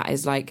a bit of that,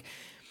 is like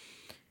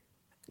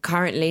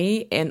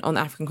currently on the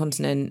African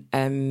continent,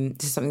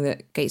 this is something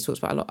that Gates talks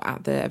about a lot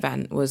at the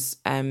event, was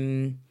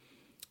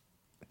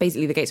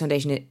basically the Gates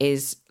Foundation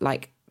is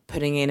like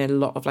putting in a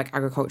lot of like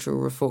agricultural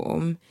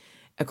reform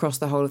across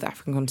the whole of the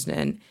African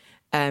continent,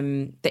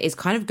 that is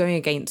kind of going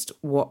against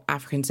what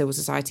African civil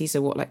society,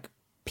 so what like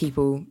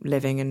people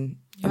living and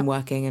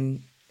working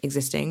and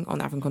existing on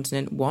the African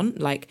continent want,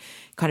 like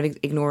kind of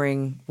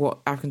ignoring what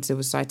African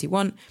civil society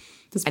want,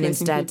 and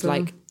instead people,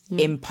 like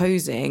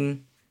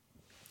imposing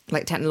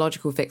like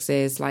technological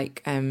fixes,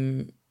 like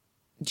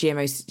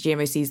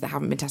GMO seeds that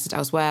haven't been tested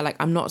elsewhere. Like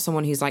I'm not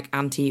someone who's like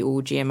anti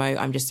all GMO.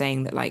 I'm just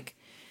saying that like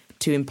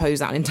to impose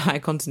that on an entire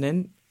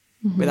continent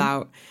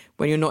without,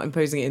 when you're not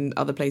imposing it in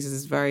other places,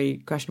 is very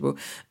questionable.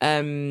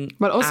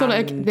 But also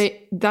like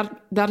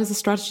that is a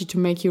strategy to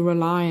make you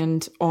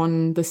reliant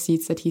on the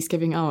seeds that he's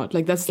giving out.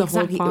 Like that's the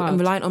whole part. And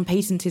reliant on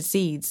patented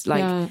seeds,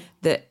 like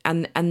that,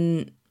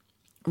 and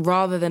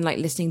rather than like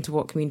listening to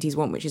what communities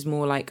want, which is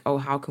more like, oh,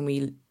 how can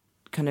we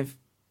kind of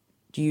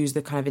use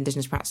the kind of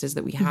indigenous practices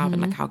that we have,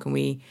 and like how can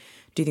we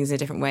do things in a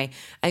different way,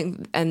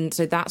 and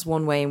so that's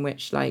one way in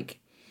which like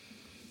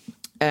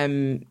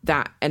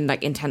that, and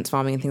like intense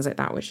farming and things like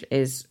that, which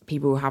is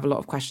people have a lot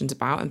of questions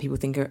about and people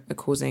think are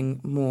causing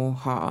more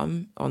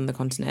harm on the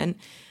continent.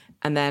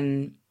 And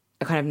then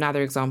a kind of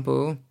another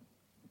example,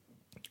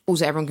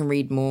 also everyone can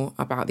read more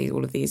about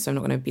all of these, so I'm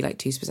not going to be like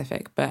too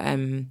specific, but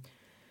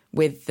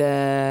with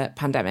the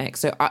pandemic,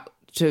 so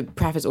to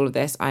preface all of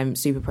this, I'm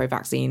super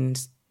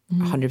pro-vaccines,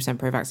 100%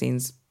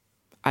 pro-vaccines.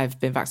 I've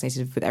been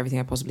vaccinated with everything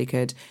I possibly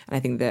could, and I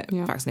think that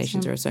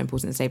vaccinations are so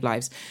important to save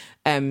lives.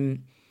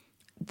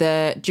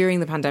 During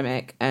the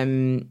pandemic,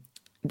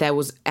 there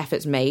was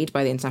efforts made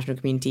by the international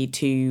community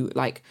to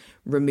like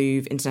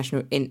remove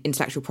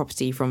intellectual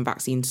property from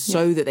vaccines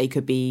so that they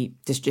could be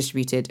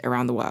distributed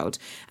around the world,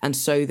 and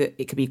so that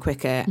it could be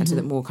quicker, and so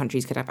that more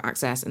countries could have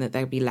access, and that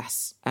there would be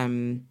less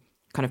kind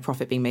of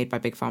profit being made by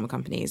big pharma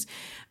companies.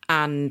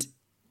 And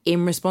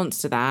in response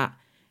to that,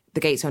 the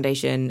Gates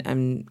Foundation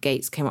and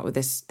Gates came up with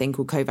this thing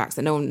called COVAX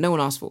that no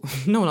one asked for.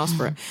 No one asked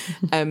for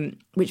it,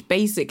 which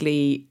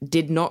basically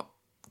did not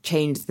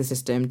change the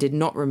system, did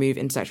not remove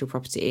intellectual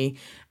property,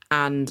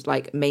 and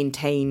like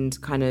maintained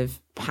kind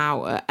of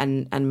power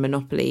and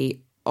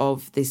monopoly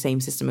of the same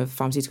system of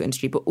pharmaceutical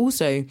industry, but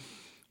also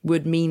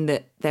would mean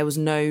that there was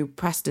no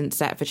precedent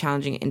set for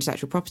challenging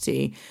intellectual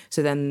property.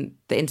 So then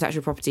the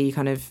intellectual property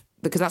kind of,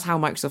 because that's how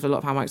Microsoft, a lot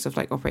of how Microsoft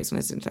like operates on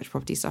its intellectual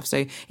property stuff.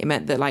 So it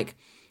meant that like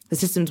the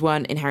systems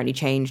weren't inherently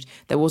changed.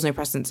 There was no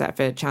precedent set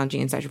for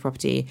challenging intellectual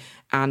property,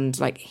 and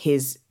like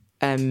his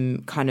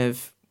kind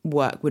of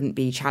work wouldn't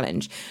be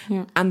challenged.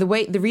 And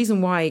the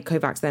reason why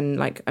COVAX then,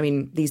 like, I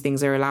mean, these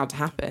things are allowed to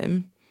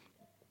happen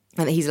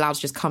and that he's allowed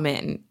to just come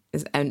in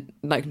and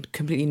like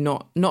completely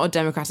not a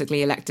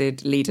democratically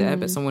elected leader,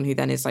 but someone who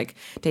then is like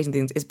taking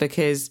things, is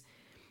because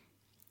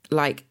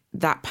like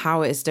that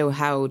power is still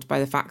held by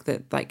the fact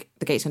that like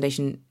the Gates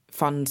Foundation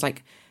funds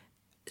like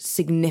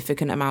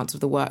significant amounts of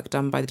the work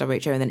done by the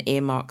WHO and then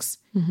earmarks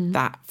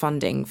that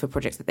funding for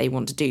projects that they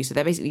want to do. So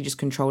they're basically just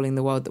controlling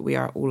the world that we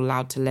are all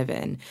allowed to live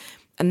in.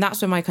 And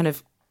that's where my kind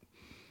of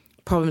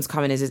problems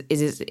come in is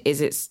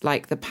it's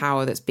like the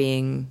power that's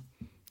being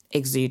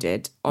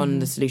exuded on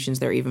the solutions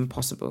that are even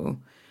possible.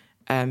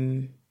 Yeah.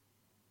 And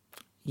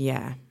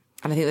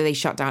I think that they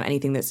shut down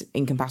anything that's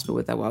incompatible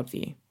with their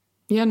worldview.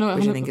 Yeah, no,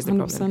 which I think is the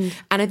problem. 100%.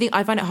 And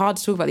I find it hard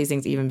to talk about these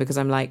things even because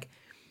I'm like,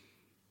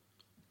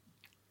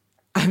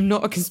 I'm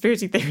not a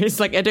conspiracy theorist.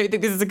 Like, I don't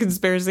think this is a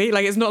conspiracy.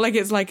 Like, it's not like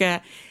it's like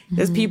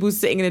there's people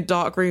sitting in a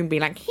dark room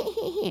being like,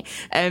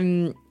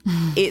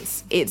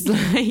 it's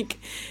like,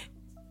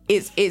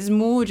 it's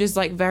more just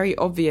like very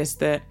obvious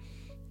that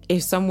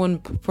if someone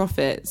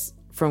profits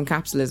from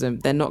capitalism,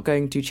 they're not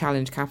going to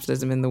challenge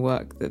capitalism in the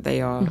work that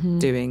they are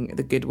doing,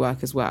 the good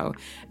work as well.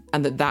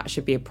 And that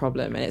should be a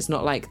problem. And it's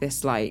not like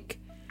this, like,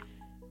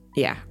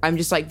 yeah, I'm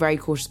just like very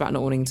cautious about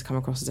not wanting to come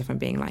across as if I'm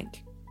being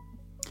like,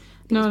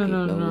 No.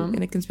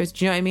 in a conspiracy.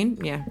 Do you know what I mean?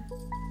 Yeah.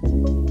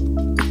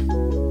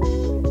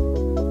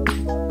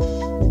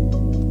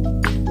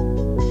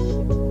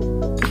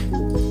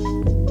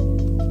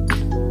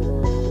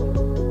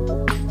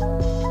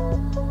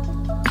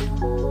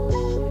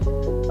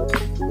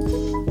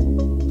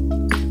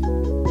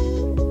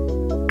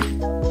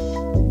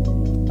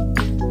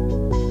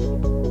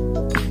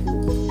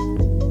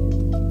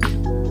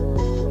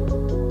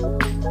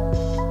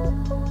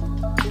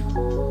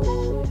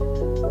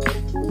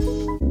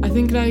 I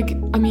think, like,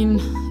 I mean,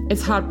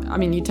 it's hard. I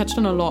mean, you touched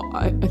on a lot,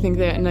 I think,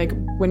 there. And, like,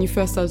 when you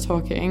first started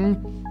talking,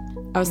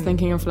 I was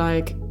thinking of,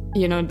 like,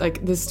 you know,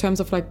 like, this terms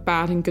of, like,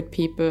 bad and good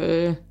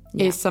people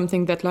is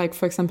something that, like,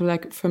 for example,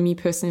 like, for me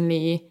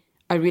personally,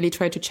 I really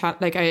try to chat.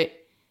 Like,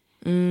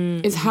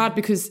 it's hard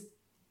because,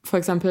 for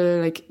example,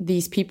 like,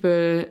 these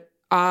people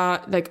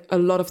are, like, a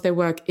lot of their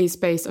work is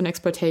based on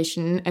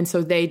exploitation. And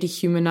so they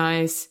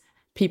dehumanize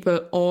people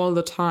all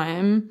the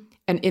time.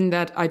 And in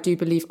that, I do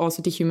believe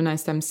also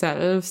dehumanize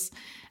themselves.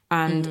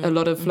 And a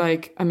lot of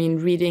like, I mean,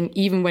 reading,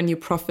 even when you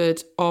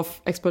profit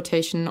off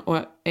exploitation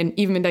and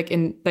even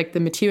in the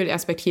material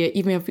aspect here,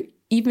 even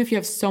if you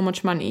have so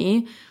much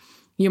money,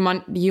 your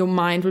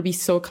mind will be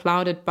so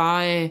clouded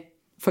by,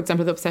 for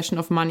example, the obsession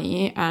of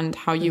money and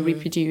how you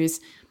reproduce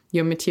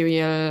your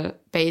material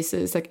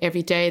basis like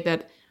every day,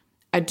 that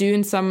I do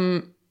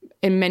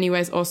in many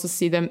ways also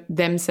see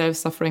themselves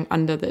suffering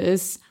under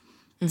this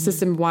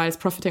system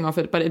whilst profiting off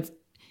it. But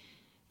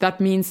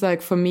that means,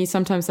 like, for me,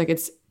 sometimes, like,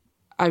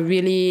 I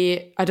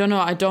don't know,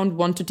 I don't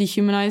want to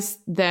dehumanize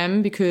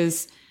them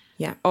because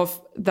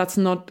that's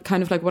not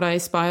kind of like what I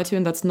aspire to,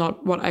 and that's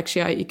not what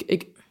actually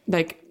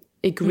I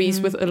agrees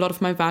with a lot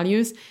of my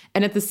values.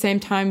 And at the same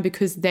time,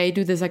 because they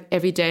do this like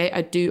every day,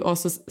 I do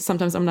also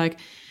sometimes I'm like,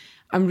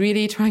 I'm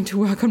really trying to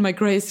work on my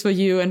grace for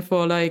you and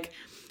for like,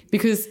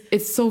 because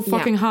it's so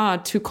fucking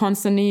hard to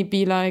constantly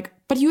be like,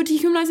 but you're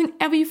dehumanizing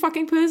every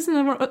fucking person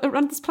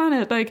around this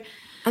planet. Like,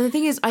 and the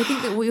thing is, I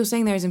think that what you're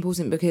saying there is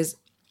important because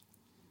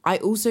I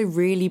also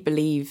really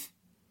believe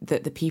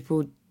that the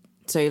people,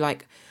 so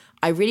like,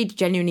 I really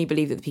genuinely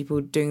believe that the people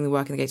doing the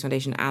work in the Gates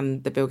Foundation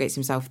and that Bill Gates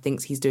himself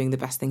thinks he's doing the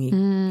best thing.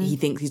 He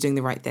thinks he's doing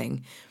the right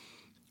thing.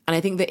 And I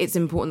think that it's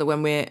important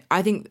that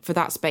I think for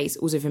that space,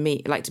 also for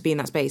me, like to be in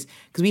that space,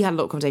 because we had a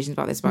lot of conversations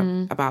about this,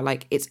 about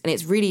like,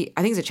 it's really,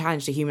 I think it's a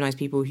challenge to humanize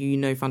people who, you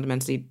know,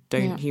 fundamentally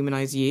don't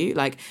humanize you.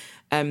 Like,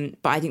 but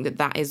I think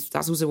that's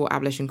also what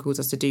abolition calls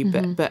us to do.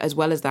 But as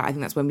well as that, I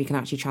think that's when we can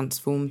actually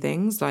transform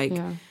things. Like,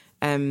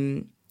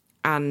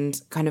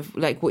 and kind of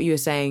like what you were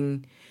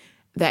saying,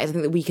 that I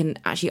think that we can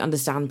actually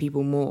understand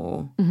people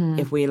more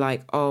if we're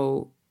like,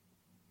 oh,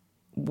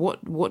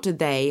 what do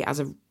they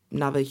as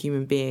another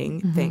human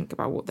being think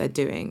about what they're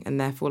doing, and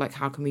therefore, like,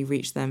 how can we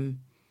reach them?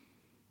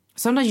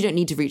 Sometimes you don't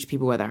need to reach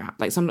people where they're at.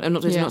 Like, I'm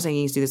not saying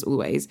you need to do this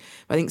always,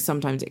 but I think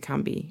sometimes it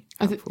can be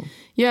helpful.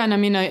 And I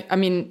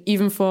mean,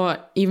 even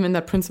in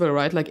that principle,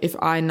 right? Like, if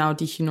I now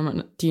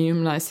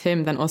dehumanize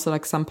him, then also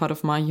like some part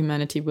of my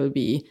humanity will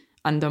be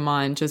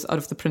undermined just out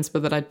of the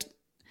principle that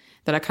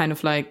I kind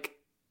of like,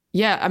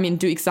 I mean,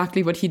 do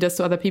exactly what he does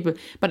to other people.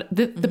 But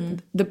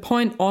the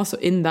point also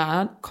in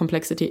that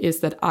complexity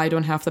is that I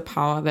don't have the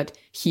power that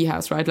he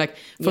has, right? Like,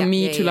 for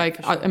me to like,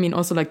 sure. I mean,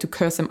 also like to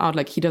curse him out,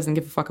 like he doesn't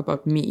give a fuck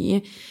about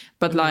me.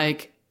 But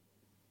like,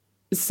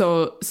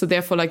 so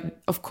therefore, like,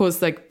 of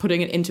course, like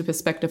putting it into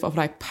perspective of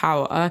like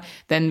power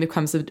then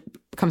becomes a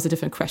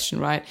different question,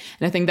 right?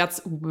 And I think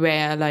that's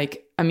where,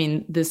 like, I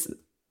mean,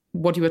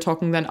 what you were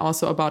talking then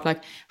also about,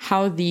 like,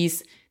 how they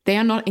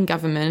are not in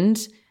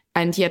government.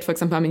 And yet, for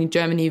example, I mean,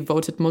 Germany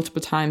voted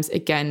multiple times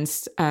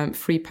against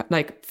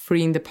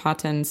freeing the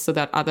patents so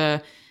that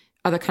other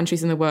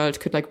countries in the world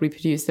could like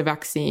reproduce the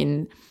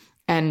vaccine.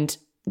 And,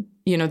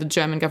 you know, the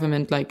German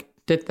government like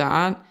did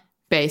that.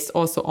 based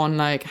also on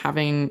like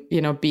having,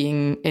 you know,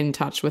 being in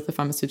touch with the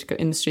pharmaceutical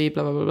industry,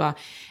 blah, blah, blah, blah.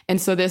 And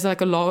so there's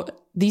like a lot,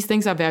 these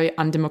things are very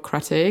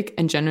undemocratic,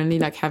 and generally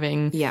like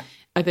having,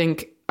 I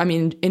think, I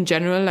mean, in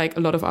general, like a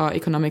lot of our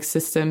economic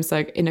systems,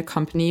 like in a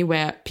company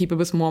where people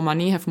with more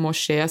money have more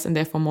shares and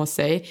therefore more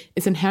say,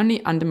 is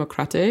inherently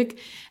undemocratic.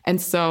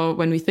 And so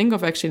when we think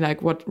of actually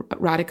like what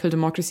radical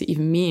democracy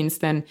even means,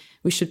 then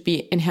we should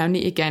be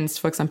inherently against,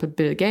 for example,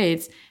 Bill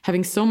Gates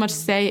having so much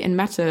say in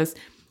matters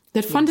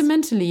that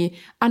fundamentally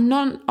are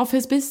none of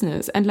his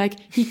business. And like,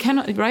 he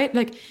cannot, right?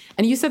 Like,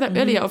 and you said that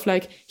earlier of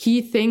like,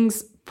 he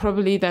thinks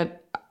probably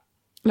that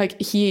like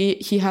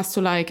he has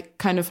to like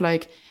kind of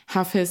like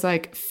have his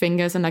like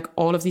fingers in like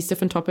all of these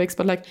different topics,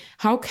 but like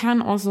how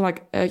can also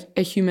like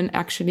a human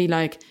actually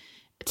like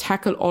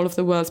tackle all of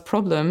the world's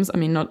problems? I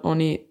mean, not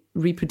only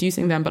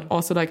reproducing them, but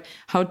also like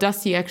how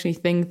does he actually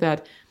think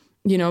that,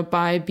 you know,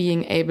 by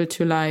being able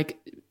to like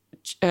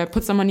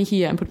put some money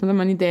here and put some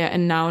money there,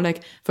 and now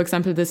like for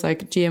example this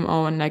like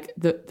GMO and like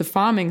the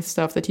farming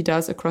stuff that he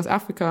does across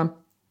Africa,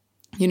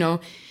 you know,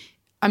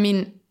 I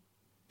mean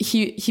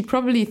he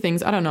probably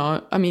thinks, I don't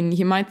know, I mean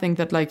he might think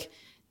that like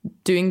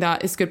doing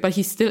that is good, but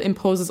he still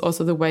imposes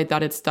also the way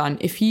that it's done.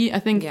 If he, I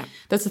think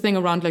that's the thing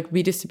around like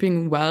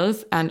redistributing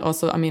wealth, and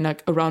also, I mean,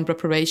 like around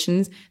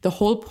reparations, the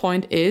whole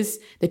point is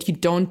that you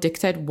don't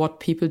dictate what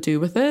people do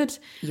with it.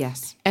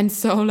 Yes. And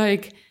so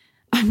like,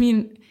 I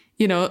mean,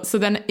 you know, so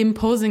then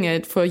imposing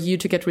it for you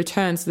to get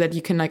returns so that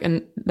you can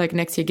like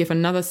next year give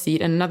another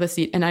seed and another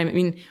seed. And I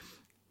mean,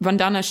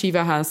 Vandana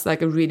Shiva has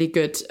like a really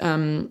good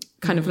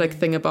kind of like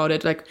thing about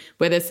it, like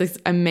where there's this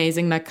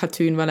amazing like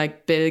cartoon where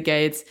like Bill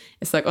Gates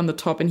is like on the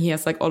top and he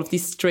has like all of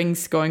these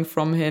strings going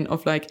from him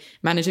of like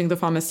managing the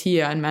farmers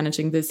here and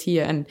managing this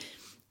here, and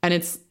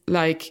it's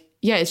like,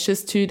 yeah, it's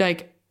just to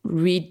like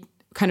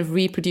kind of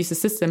reproduce the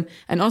system.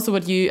 And also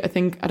what I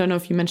think, I don't know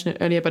if you mentioned it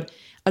earlier, but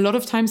a lot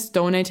of times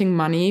donating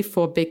money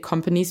for big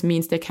companies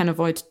means they can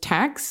avoid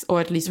tax or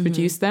at least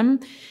reduce them.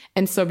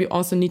 And so we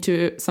also need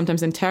to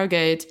sometimes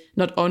interrogate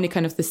not only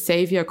kind of the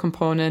savior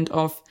component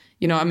of,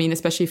 you know, I mean,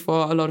 especially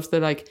for a lot of the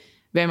like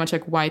very much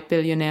like white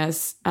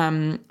billionaires,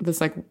 this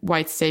like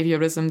white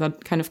saviorism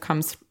that kind of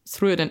comes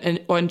through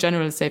it, or in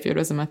general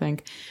saviorism, I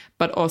think,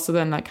 but also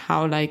then like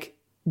how like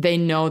they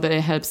know that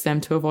it helps them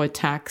to avoid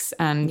tax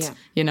and,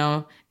 you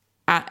know,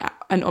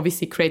 and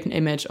obviously create an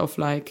image of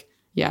like,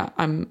 yeah,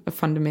 I'm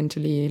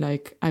fundamentally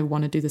like, I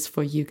want to do this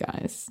for you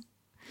guys.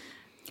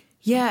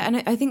 Yeah.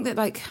 And I think that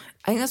like,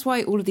 I think that's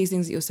why all of these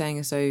things that you're saying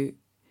are so,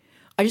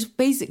 I just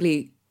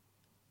basically,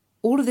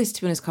 all of this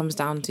to be honest comes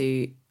down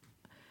to,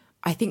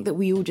 I think that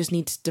we all just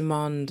need to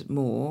demand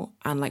more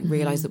and like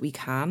realize that we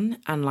can,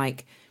 and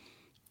like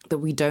that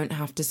we don't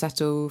have to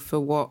settle for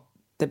what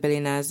the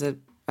billionaires are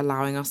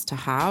allowing us to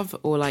have,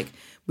 or like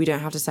we don't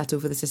have to settle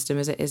for the system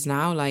as it is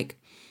now. Like,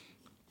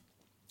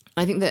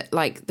 I think that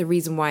like the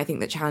reason why I think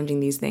that challenging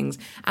these things,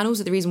 and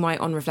also the reason why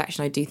on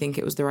reflection I do think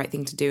it was the right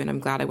thing to do, and I'm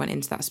glad I went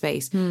into that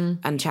space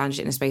and challenged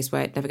it in a space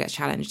where it never gets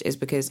challenged, is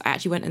because I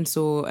actually went and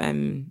saw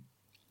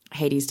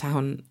Hades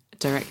Town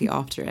directly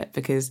after it,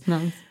 because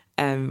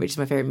which is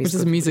my favorite musical. Which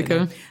is a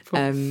musical.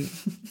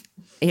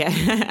 Yeah,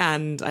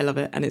 and I love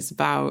it, and it's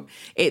about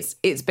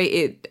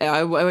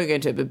I won't go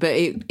into it, but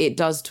it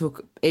does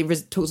talk.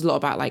 It talks a lot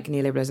about like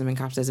neoliberalism and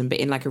capitalism, but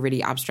in like a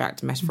really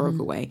abstract,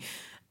 metaphorical way.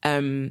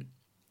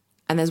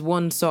 And there's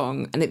one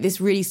song, and this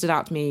really stood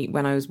out to me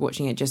when I was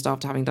watching it just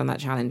after having done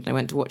that challenge. And I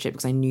went to watch it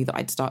because I knew that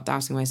I'd start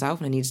doubting myself,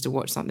 and I needed to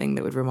watch something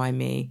that would remind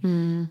me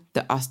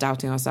that us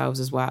doubting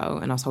ourselves as well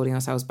and us holding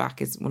ourselves back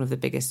is one of the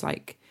biggest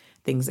like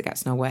things that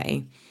gets in our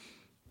way.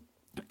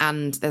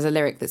 And there's a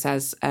lyric that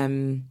says,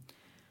 I'm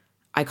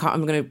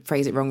going to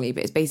phrase it wrongly,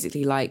 but it's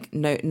basically like,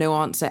 no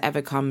answer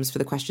ever comes for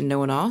the question no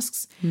one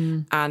asks.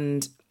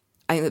 And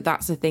I think that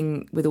that's the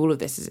thing with all of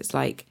this, is it's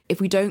like,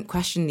 if we don't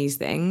question these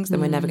things,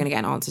 then we're never going to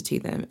get an answer to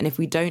them. And if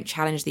we don't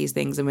challenge these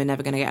things, then we're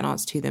never going to get an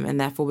answer to them. And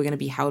therefore we're going to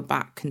be held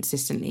back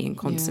consistently and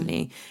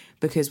constantly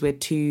because we're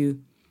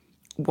too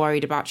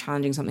worried about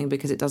challenging something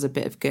because it does a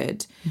bit of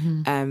good.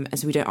 And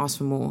so we don't ask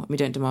for more, and we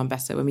don't demand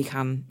better when we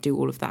can do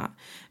all of that.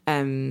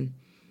 And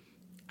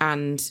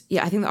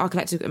yeah, I think that our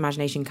collective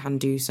imagination can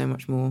do so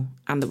much more,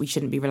 and that we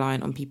shouldn't be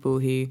reliant on people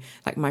who,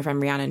 like my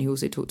friend Rhiannon, who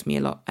also talked to me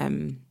a lot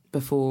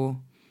before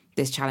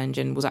this challenge,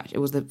 and was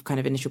the kind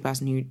of initial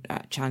person who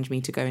challenged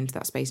me to go into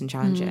that space and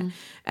challenge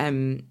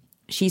it.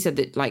 She said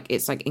that like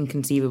it's like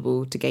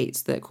inconceivable to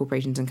Gates that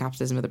corporations and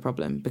capitalism are the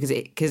problem, because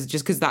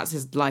that's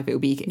his life, it will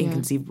be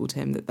inconceivable to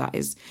him that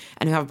is,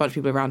 and he'll have a bunch of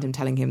people around him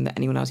telling him that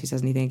anyone else who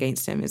says anything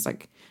against him is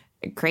like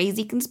a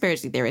crazy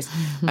conspiracy theorist.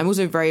 I'm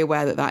also very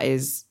aware that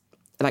is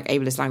like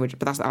ableist language,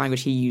 but that's the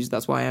language he used.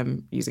 That's why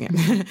I'm using it,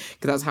 because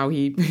that's how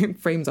he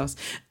frames us.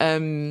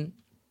 And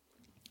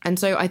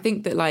so I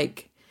think that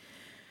like,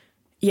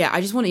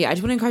 I just want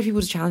to encourage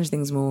people to challenge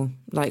things more.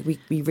 Like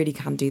we really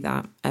can do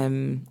that.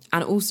 And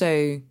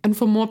also, and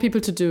for more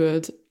people to do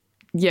it.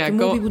 Yeah, for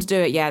more people to do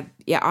it. Yeah.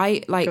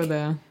 I like. Go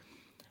there.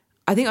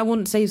 I think I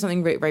want to say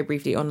something very, very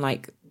briefly on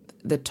like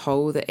the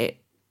toll that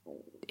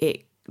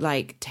it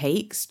like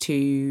takes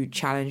to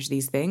challenge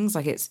these things.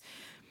 Like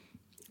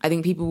I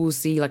think people will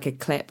see like a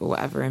clip or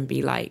whatever and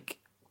be like,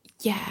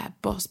 yeah,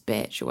 boss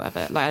bitch or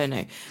whatever. Like, I don't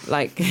know.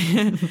 Like,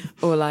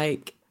 or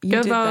like, you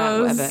Go did that,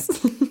 boss.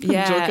 whatever.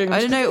 Yeah. Joking. I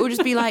don't know. It will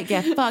just be like,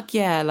 yeah, fuck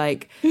yeah.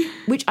 Like,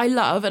 which I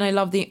love. And I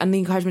love the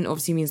encouragement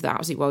obviously means the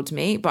absolute world to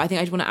me. But I think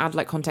I just want to add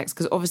like context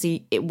because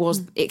obviously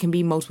it can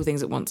be multiple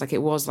things at once. Like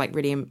it was like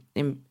really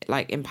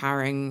like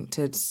empowering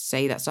to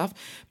say that stuff.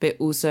 But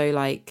also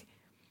like,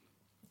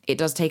 it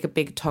does take a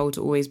big toll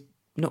to always,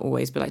 not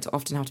always, but like to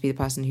often have to be the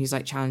person who's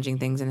like challenging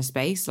things in a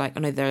space. Like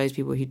I know there are those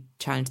people who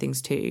challenge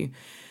things too.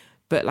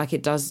 But like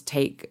it does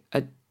take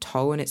a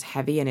toll and it's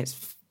heavy and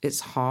it's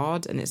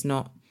hard and it's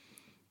not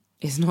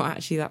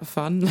actually that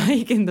fun,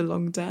 like in the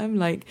long term,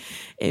 like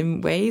in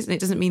ways. And it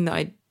doesn't mean that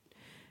I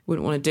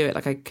wouldn't want to do it.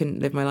 Like I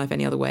couldn't live my life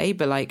any other way.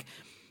 But like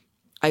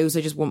I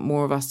also just want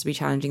more of us to be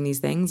challenging these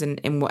things and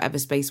in whatever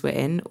space we're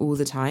in all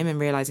the time and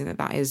realizing that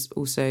that is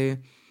also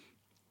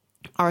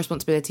our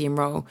responsibility and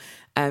role.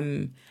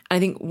 And I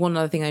think one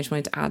other thing I just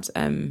wanted to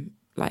add,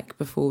 like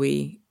before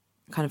we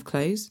kind of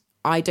close,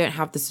 I don't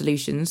have the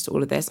solutions to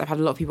all of this. I've had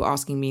a lot of people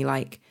asking me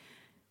like,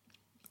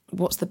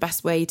 what's the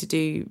best way to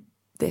do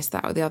this,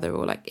 that, or the other,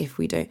 or like if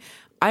we don't.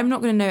 I'm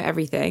not going to know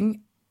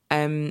everything.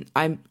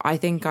 I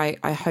think I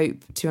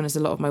hope, to be honest, a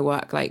lot of my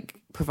work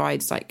like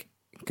provides like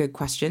good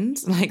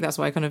questions. Like that's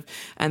why I kind of,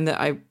 and that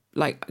I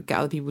like get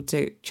other people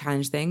to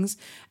challenge things.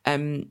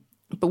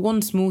 But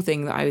one small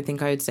thing that I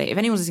would say, if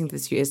anyone's listening to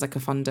this who is like a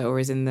funder or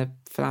is in the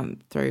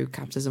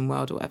philanthro-capitalism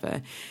world or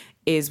whatever,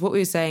 is what we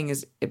were saying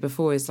is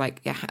before is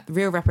like, yeah,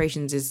 real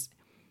reparations is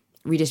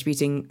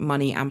redistributing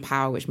money and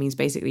power, which means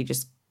basically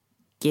just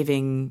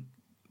giving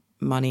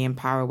money and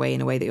power away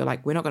in a way that you're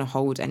like, we're not going to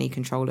hold any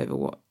control over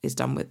what is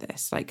done with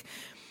this. Like,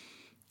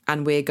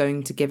 and we're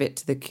going to give it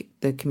to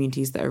the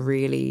communities that are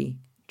really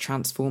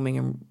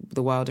transforming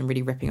the world and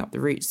really ripping up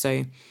the roots.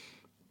 So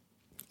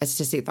a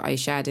statistic that I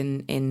shared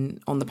in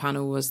on the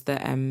panel was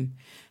that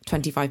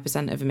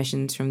 25% of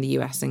emissions from the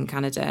US and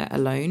Canada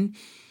alone.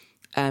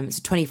 So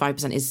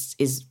 25%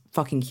 is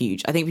fucking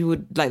huge. I think we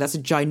would like that's a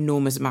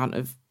ginormous amount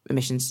of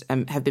emissions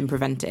have been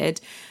prevented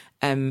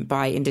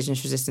by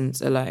Indigenous resistance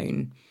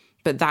alone.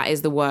 But that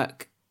is the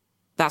work.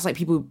 That's like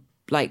people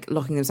like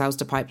locking themselves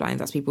to pipelines.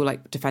 That's people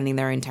like defending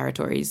their own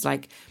territories.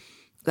 Like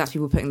that's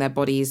people putting their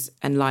bodies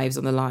and lives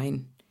on the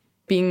line.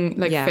 Being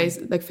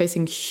like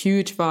facing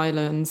huge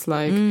violence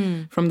like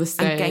from the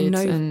state and getting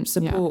no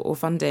support or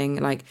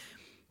funding, like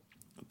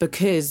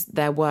because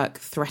their work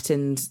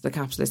threatens the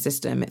capitalist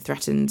system. It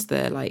threatens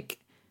the like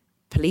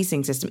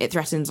policing system. It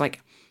threatens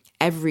like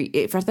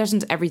it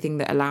threatens everything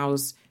that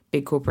allows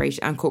big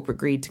corporation and corporate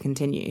greed to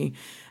continue.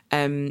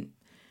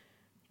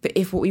 But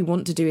if what we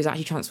want to do is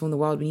actually transform the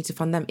world, we need to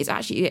fund them. It's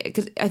actually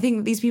because I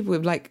think these people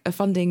like are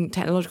funding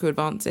technological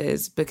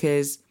advances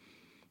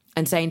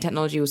and saying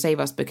technology will save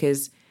us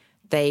because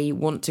they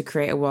want to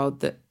create a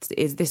world that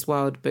is this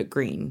world but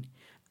green,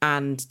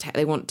 and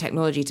they want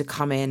technology to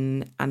come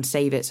in and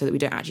save it so that we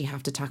don't actually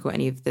have to tackle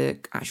any of the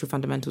actual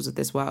fundamentals of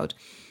this world.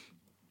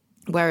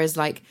 Whereas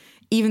like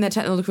even their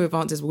technological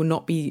advances will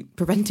not be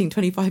preventing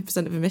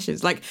 25% of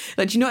emissions. Like,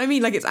 do you know what I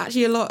mean? Like it's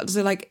actually a lot.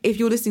 So like if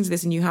you're listening to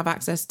this and you have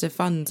access to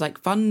funds, like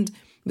fund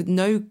with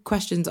no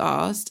questions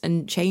asked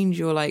and change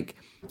your like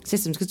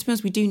systems. Because to be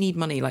honest, we do need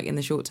money like in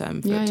the short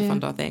term to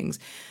fund our things.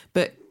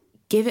 But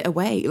give it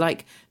away.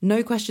 Like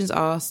no questions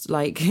asked,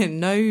 like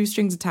no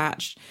strings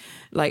attached.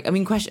 Like, I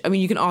mean,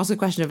 you can ask a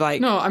question of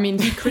like... No, I mean,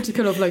 be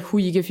critical of like who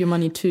you give your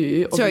money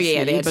to. Sorry,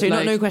 yeah. So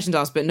like, no questions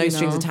asked, but no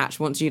strings attached.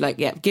 Once you like,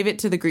 give it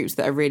to the groups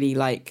that are really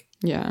like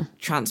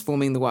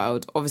transforming the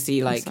world.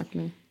 Obviously, like,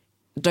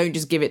 don't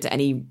just give it to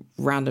any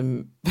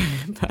random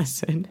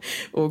person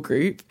or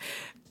group,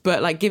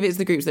 but like give it to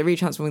the groups that are really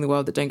transforming the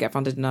world that don't get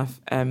funded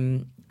enough,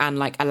 and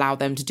like allow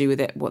them to do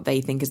with it what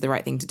they think is the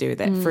right thing to do with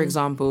it. For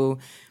example,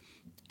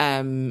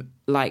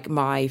 like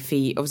my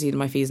fee, obviously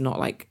my fee is not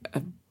like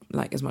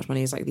as much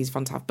money as like these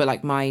funds have, but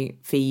like my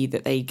fee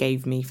that they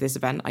gave me for this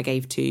event, I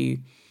gave to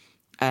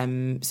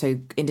so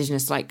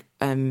indigenous like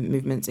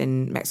movements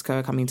in Mexico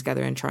are coming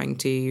together and trying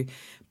to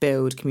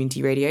build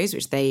community radios,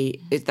 which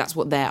that's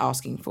what they're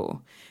asking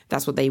for.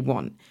 That's what they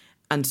want.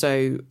 And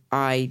so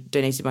I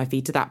donated my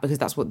fee to that because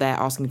that's what they're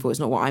asking for. It's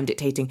not what I'm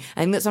dictating.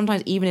 I think that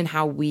sometimes even in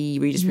how we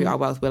redistribute our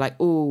wealth, we're like,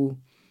 oh,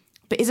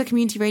 but is a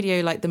community radio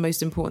like the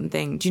most important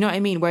thing? Do you know what I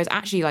mean? Whereas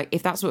actually, like,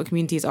 if that's what a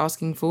community is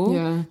asking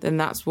for, then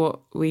that's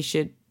what we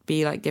should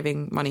be like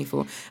giving money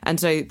for. And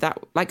so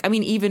that, like, I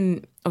mean,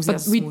 even obviously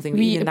that's a small thing,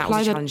 but even that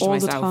was a challenge to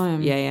myself. The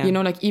time. Yeah. You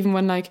know, like even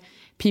when like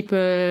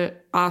people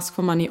ask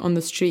for money on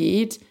the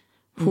street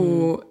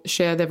who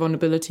share their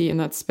vulnerability in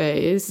that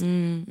space,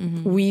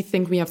 we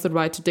think we have the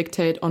right to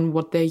dictate on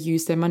what they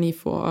use their money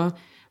for.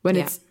 When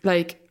it's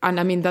like, and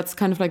I mean, that's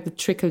kind of like the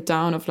trickle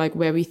down of like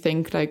where we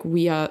think like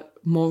we are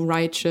more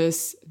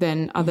righteous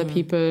than other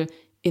people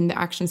in the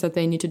actions that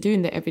they need to do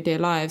in their everyday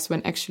lives,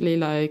 when actually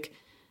like,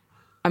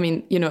 I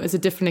mean, you know, it's a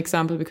different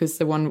example because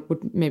the one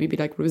would maybe be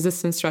like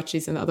resistance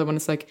strategies and the other one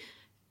is like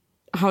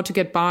how to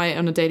get by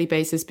on a daily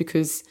basis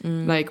because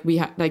like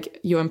we like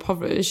you're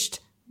impoverished.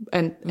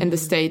 and the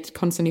state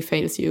constantly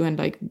fails you, and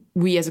like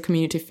we as a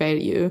community fail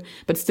you.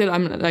 But still,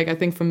 I'm like, I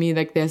think for me,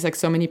 like there's like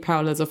so many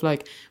parallels of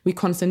like we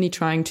constantly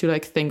trying to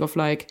like think of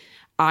like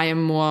I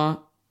am more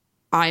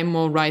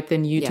right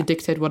than you to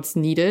dictate what's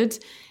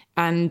needed.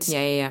 And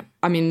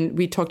I mean,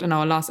 we talked in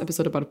our last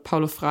episode about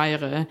Paulo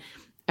Freire,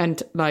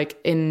 and like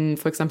in,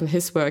 for example,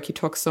 his work, he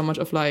talks so much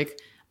of like,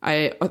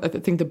 I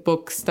think the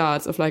book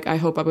starts of like, I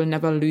hope I will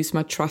never lose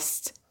my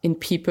trust in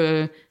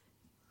people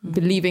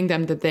believing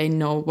them that they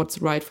know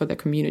what's right for their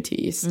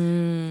communities,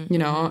 you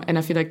know? And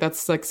I feel like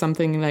that's like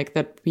something like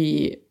that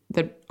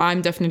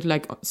I'm definitely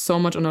like so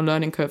much on a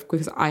learning curve,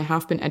 because I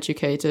have been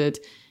educated,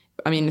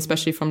 I mean,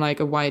 especially from like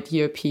a white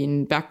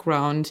European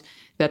background,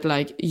 that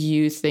like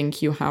you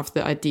think you have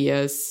the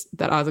ideas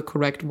that are the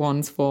correct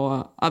ones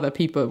for other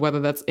people, whether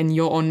that's in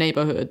your own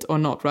neighborhood or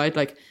not, right?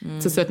 Like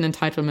it's a certain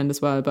entitlement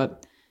as well.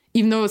 But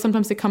even though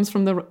sometimes it comes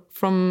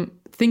from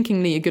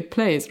thinkingly a good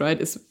place, right?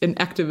 It's in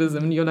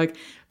activism, and you're like,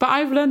 but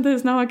I've learned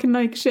this, now I can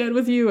like share it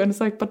with you. And it's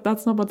like, but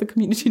that's not what the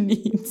community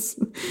needs.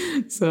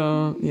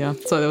 So yeah,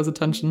 so there was a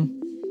tension.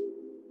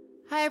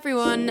 Hi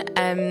everyone,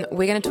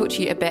 we're going to talk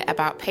to you a bit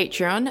about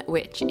Patreon,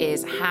 which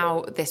is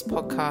how this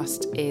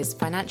podcast is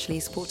financially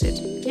supported.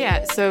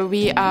 Yeah, so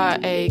we are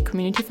a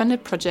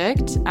community-funded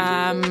project,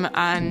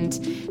 and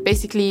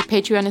basically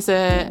Patreon is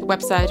a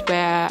website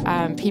where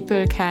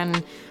people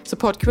can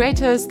support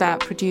creators that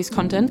produce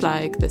content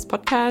like this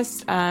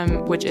podcast,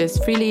 which is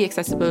freely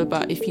accessible.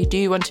 But if you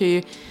do want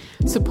to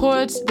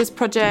support this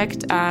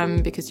project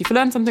because you've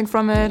learned something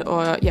from it,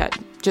 or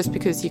just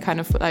because you kind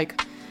of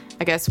like,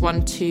 I guess,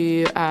 want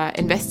to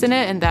invest in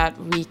it, and that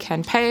we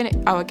can pay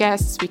our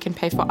guests, we can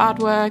pay for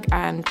artwork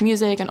and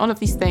music and all of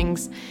these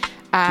things,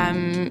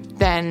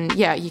 then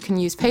you can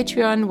use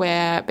Patreon,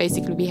 where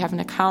basically we have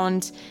an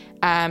account,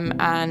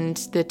 and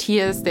the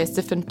tiers, there's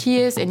different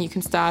tiers, and you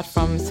can start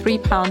from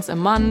 £3 a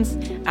month.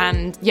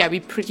 And we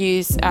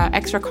produce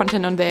extra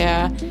content on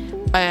there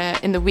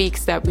in the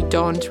weeks that we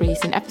don't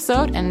release an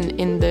episode, and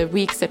in the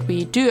weeks that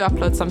we do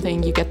upload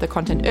something, you get the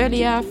content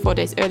earlier, 4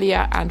 days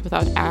earlier, and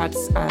without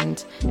ads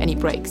and any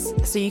breaks.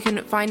 So you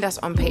can find us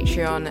on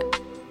Patreon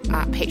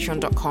at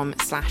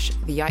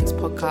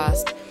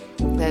patreon.com/theyikespodcast.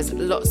 There's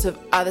lots of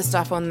other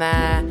stuff on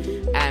there.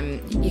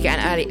 You get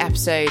an early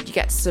episode, you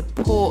get to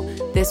support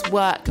this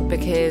work,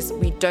 because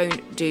we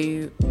don't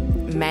do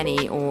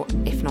many, or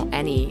if not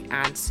any,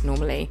 ads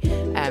normally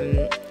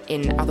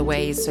in other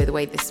ways. So the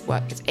way this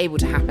work is able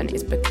to happen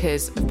is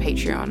because of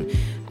Patreon.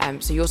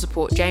 So your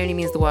support genuinely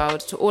means the world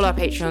to all our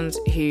patrons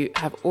who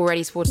have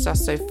already supported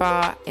us so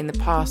far, in the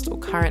past or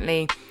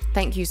currently.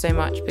 Thank you so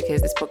much,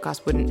 because this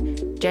podcast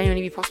wouldn't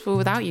genuinely be possible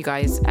without you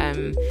guys.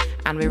 And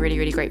we're really,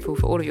 really grateful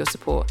for all of your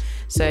support.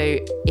 So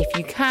if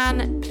you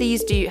can,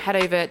 please do head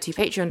over to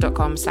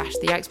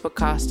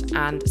patreon.com/theyikespodcast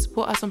and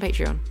support us on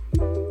Patreon.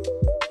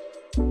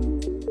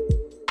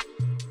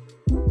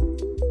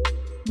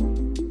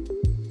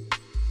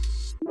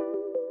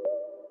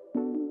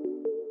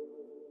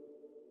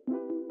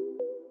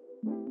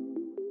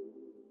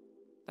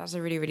 That's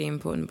a really, really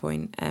important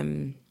point.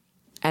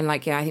 And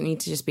like, I think we need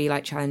to just be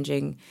like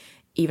challenging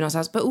even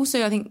ourselves. But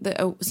also I think that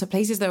some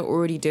places that are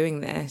already doing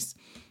this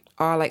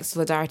are like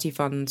solidarity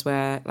funds,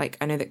 where like,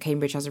 I know that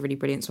Cambridge has a really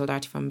brilliant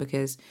solidarity fund,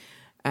 because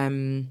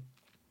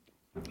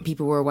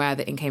people were aware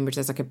that in Cambridge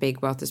there's like a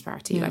big wealth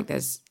disparity. Like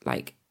there's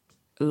like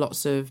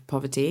lots of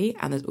poverty,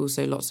 and there's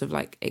also lots of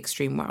like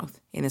extreme wealth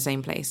in the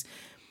same place.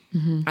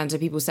 And so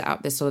people set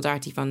up this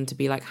solidarity fund to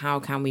be like, how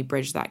can we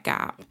bridge that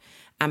gap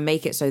and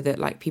make it so that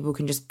like people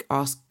can just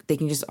ask, they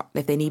can just,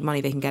 if they need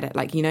money, they can get it.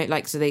 Like, you know,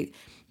 like, so they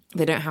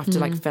don't have to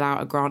like fill out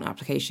a grant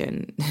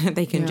application.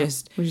 They can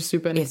just, which is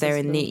super if they're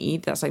in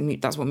need, that's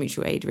what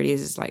mutual aid really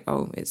is. It's like,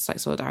 it's like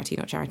solidarity,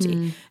 not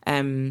charity.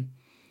 And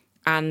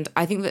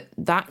I think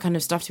that kind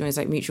of stuff, to me, is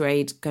like mutual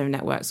aid kind of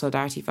network,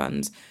 solidarity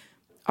funds,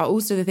 are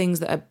also the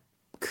things that are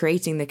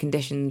creating the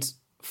conditions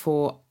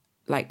for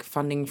like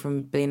funding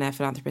from billionaire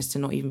philanthropists to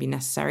not even be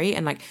necessary,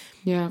 and like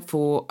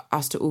for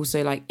us to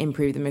also like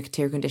improve the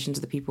material conditions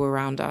of the people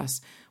around us,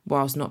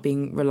 whilst not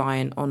being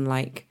reliant on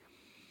like,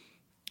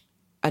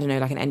 I don't know,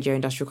 like an NGO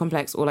industrial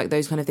complex or like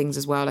those kind of things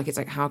as well. Like, it's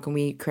like, how can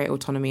we create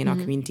autonomy in our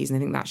communities? And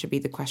I think that should be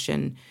the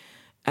question.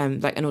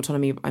 Like, an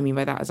autonomy, I mean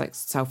by that is like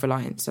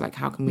self-reliance. So like,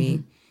 how can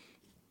we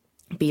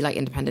be like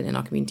independent in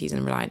our communities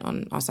and reliant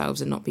on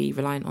ourselves, and not be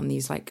reliant on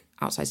these like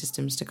outside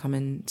systems to come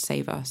and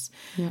save us?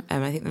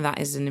 I think that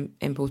is an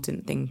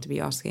important thing to be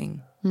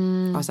asking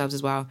ourselves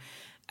as well.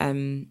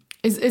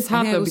 It's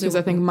hard though, because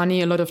I think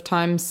money a lot of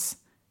times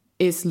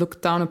is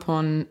looked down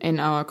upon in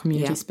our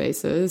community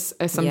spaces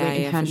as something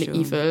inherently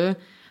evil,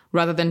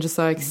 rather than just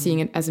like seeing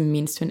it as a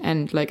means to an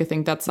end. Like, I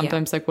think that's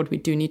sometimes like what we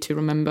do need to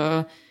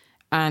remember.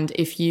 And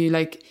if you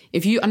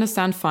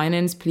understand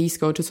finance, please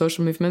go to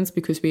social movements,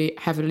 because we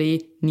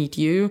heavily need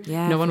you.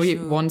 No one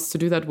really wants to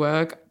do that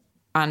work.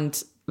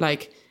 And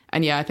like,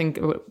 and I think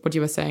what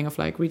you were saying of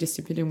like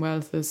redistributing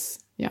wealth is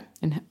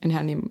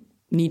inherently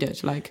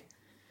needed. Like,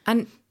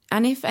 and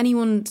if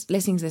anyone's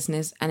listening to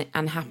this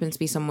and happens to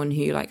be someone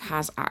who like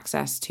has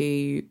access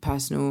to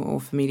personal or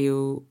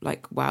familial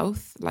like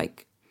wealth,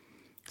 like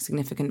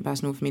significant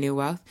personal familial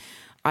wealth,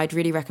 I'd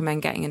really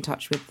recommend getting in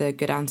touch with the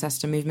Good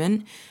Ancestor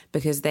movement,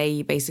 because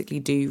they basically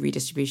do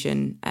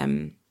redistribution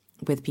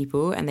with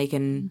people, and they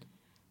can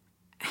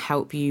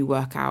help you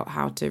work out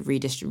how to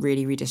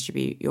really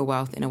redistribute your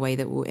wealth in a way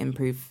that will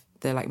improve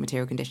the like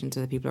material conditions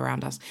of the people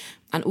around us,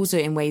 and also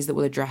in ways that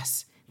will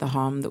address the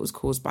harm that was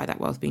caused by that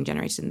wealth being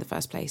generated in the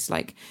first place,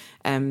 like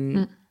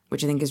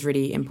which I think is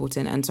really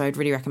important. And so I'd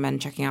really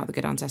recommend checking out the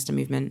Good Ancestor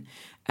movement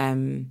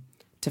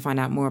to find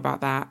out more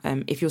about that.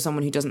 If you're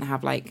someone who doesn't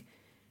have like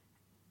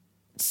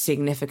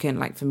significant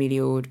like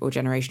familial or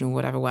generational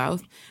whatever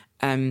wealth,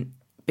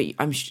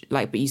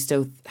 but you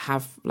still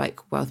have like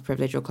wealth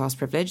privilege or class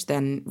privilege,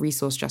 then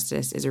Resource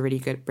Justice is a really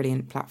good,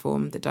 brilliant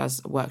platform that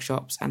does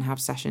workshops and have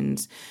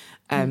sessions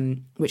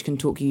which can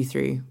talk you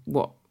through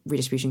what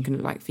redistribution can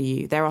look like for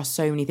you. There are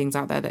so many things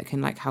out there that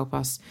can like help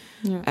us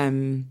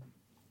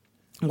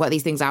work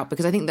these things out,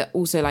 because I think that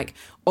also like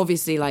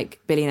obviously like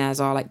billionaires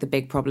are like the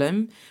big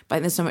problem, but I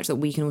think there's so much that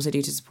we can also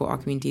do to support our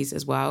communities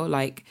as well,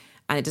 like,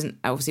 and it doesn't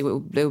obviously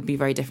it will be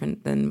very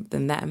different than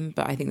them,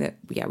 but I think that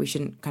we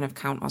shouldn't kind of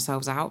count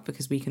ourselves out,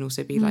 because we can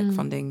also be like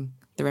funding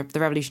the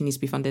revolution needs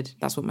to be funded.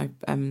 That's what my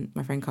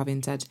friend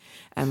Carvian said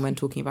when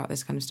talking about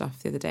this kind of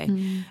stuff the other day.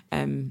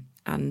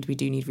 And we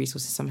do need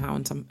resources somehow,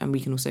 and we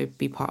can also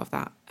be part of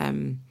that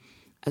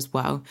as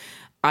well.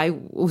 I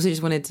also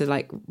just wanted to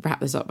like wrap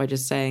this up by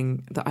just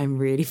saying that I'm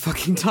really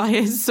fucking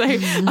tired. So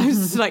I was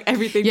just like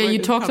everything. Yeah, you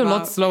talked a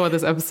lot slower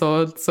this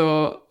episode,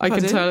 so I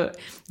can tell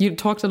you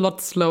talked a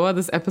lot slower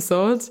this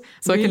episode.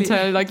 So really? I can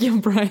tell like your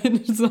brain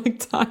is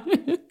like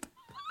tired.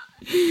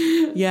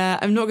 Yeah,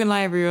 I'm not gonna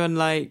lie, everyone.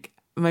 Like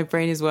my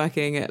brain is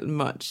working at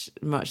much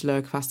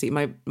lower capacity.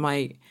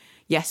 My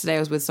yesterday I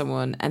was with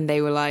someone and they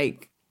were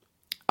like,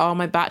 oh,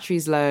 my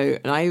battery's low.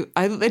 And I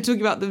thought they're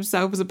talking about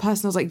themselves as a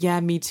person. I was like, yeah,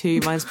 me too.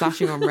 Mine's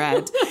flashing on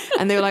red.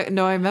 And they were like,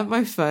 no, I meant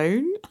my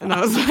phone. And I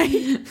was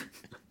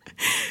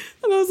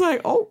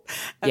like, oh.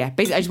 Yeah,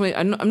 basically, I just wanted,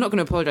 I'm not going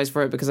to apologize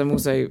for it, because I'm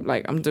also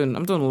like, I'm doing a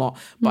lot.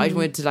 But I just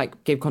wanted to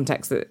like give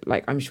context that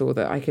like, I'm sure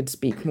that I could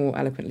speak more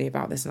eloquently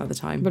about this another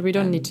time. But we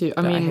don't need to.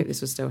 I hope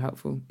this was still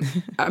helpful.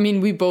 I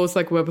mean, we both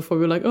like were before,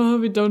 we were like, oh,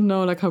 we don't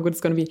know like how good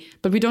it's going to be.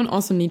 But we don't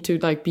also need to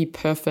like be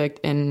perfect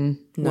in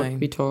what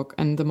we talk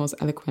and the most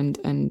eloquent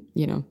and,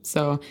 you know,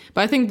 so.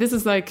 But I think this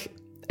is like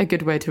a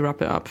good way to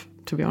wrap it up,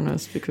 to be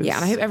honest. Because yeah,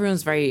 and I hope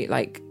everyone's very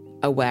like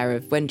aware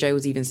of when Joe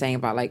was even saying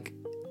about like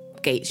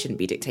Gates shouldn't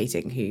be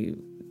dictating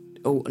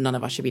none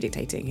of us should be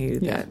dictating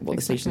what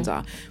the solutions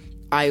are.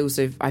 I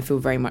feel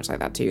very much like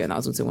that too, and that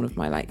was also one of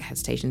my like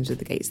hesitations with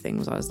the Gates thing,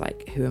 was I was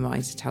like, who am I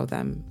to tell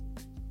them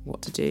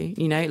what to do,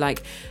 you know,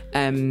 like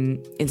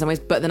in some ways.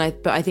 But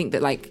I think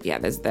that like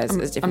there's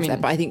difference there,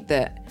 but I think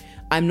that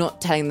I'm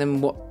not telling them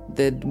what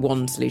the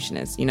one solution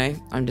is, you know.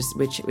 I'm just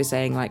we're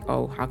saying like,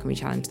 oh, how can we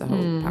challenge the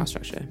whole power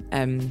structure?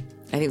 I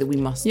think that we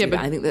must do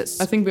that.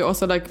 I think we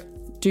also like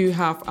do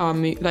have our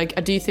like,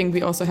 I do think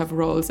we also have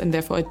roles, and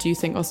therefore I do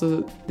think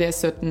also there's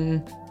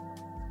certain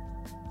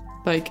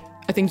like,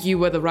 I think you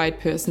were the right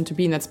person to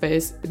be in that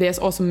space. There's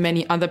also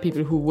many other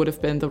people who would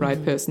have been the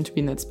right person to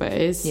be in that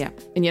space,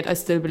 and yet I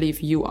still believe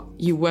you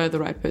were the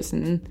right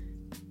person,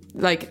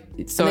 like,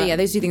 so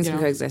those two things can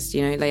coexist,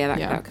 you know, like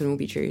that can all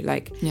be true,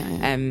 like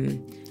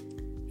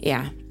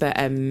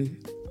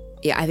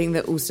I think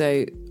that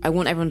also I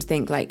want everyone to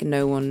think like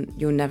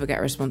you'll never get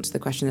a response to the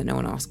question that no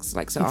one asks.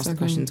 Like, so ask the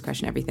questions,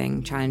 question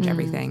everything, challenge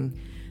everything.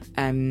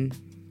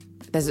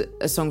 There's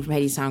a song from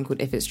Hades Town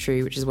called If It's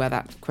True, which is where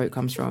that quote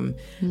comes from,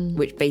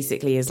 which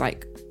basically is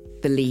like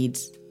the lead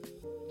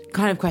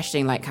kind of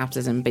questioning like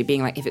capitalism, but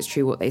being like, if it's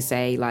true what they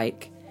say,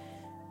 like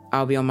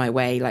I'll be on my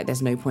way, like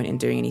there's no point in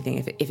doing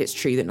anything. If it's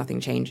true that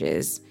nothing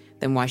changes,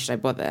 then why should I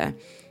bother?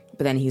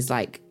 But then he's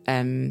like,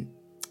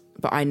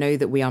 but I know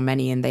that we are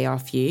many and they are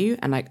few,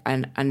 and like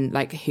and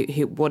like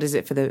who what is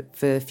it for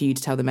the few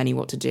to tell the many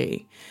what to do?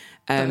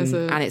 And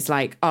it's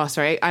like, oh,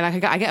 sorry,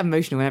 I get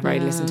emotional whenever I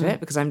listen to it,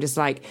 because I'm just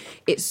like,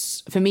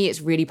 it's, for me,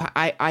 it's really,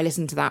 I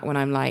listen to that when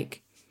I'm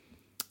like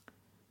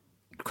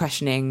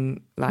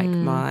questioning like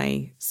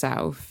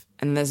myself.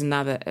 And there's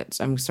another,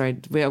 I'm sorry,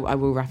 I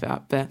will wrap it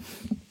up, but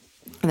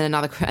and then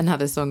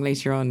another song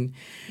later on,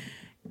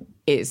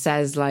 it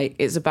says like,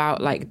 it's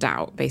about like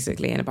doubt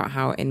basically, and about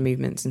how in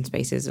movements and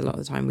spaces a lot of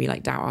the time we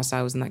like doubt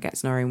ourselves, and that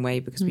gets in our own way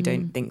because we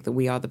don't think that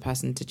we are the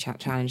person to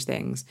challenge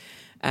things.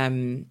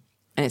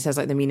 And it says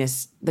like, the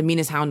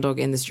meanest hound dog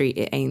in the street,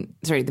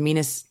 the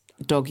meanest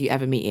dog you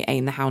ever meet, it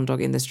ain't the hound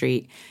dog in the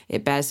street.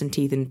 It bears some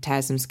teeth and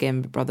tears some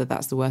skin, but brother,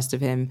 that's the worst of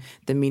him.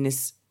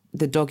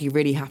 The dog you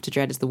really have to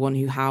dread is the one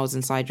who howls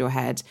inside your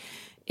head.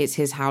 It's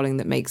his howling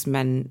that makes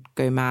men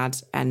go mad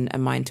and a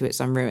mind to its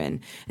own ruin.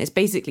 And it's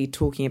basically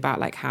talking about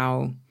like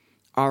how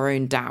our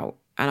own doubt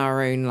and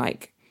our own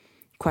like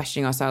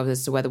questioning ourselves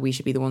as to whether we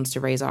should be the ones to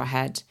raise our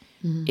head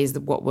is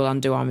what will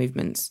undo our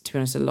movements, to be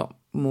honest, a lot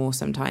more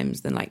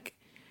sometimes than like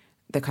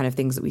the kind of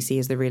things that we see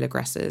as the real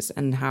aggressors,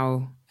 and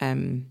how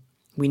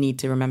we need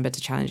to remember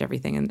to challenge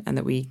everything, and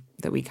that we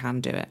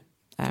can do it.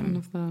 I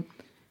love that.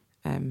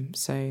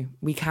 So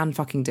we can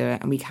fucking do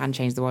it, and we can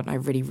change the world. And I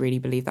really, really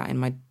believe that in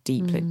my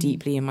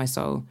deeply in my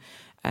soul.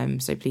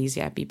 So please,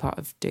 be part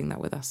of doing that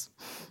with us.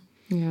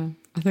 Yeah,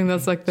 I think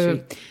that's like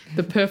the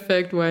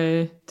perfect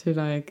way to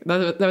like,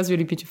 that was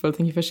really beautiful.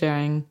 Thank you for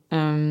sharing.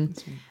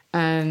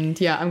 And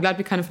yeah, I'm glad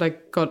we kind of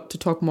like got to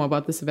talk more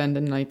about this event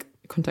and like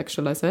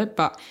contextualize it.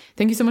 But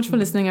thank you so much for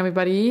listening,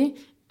 everybody.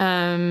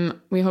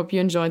 We hope you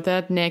enjoyed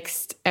that.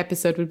 Next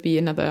episode will be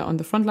another On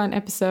the Frontline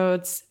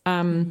episodes.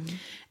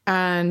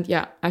 And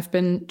yeah, I've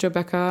been Jo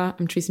Becker.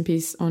 I'm Trees and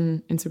Peace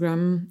on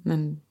Instagram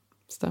and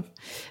stuff.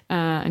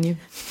 And you?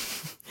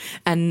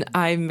 And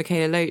I'm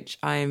Michaela Loach.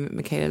 I'm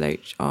Michaela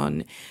Loach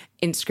on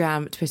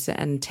Instagram, Twitter,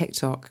 and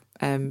TikTok.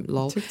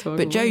 Lol. TikTok,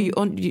 but Jo,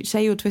 you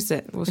say your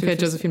Twitter. What's your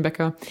Twitter? Josephine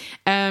Becker.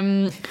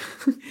 And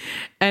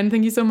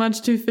thank you so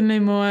much to Finlay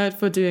Moore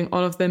for doing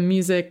all of the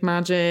music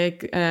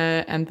magic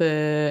and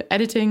the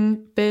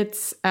editing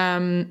bits.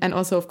 And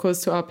also, of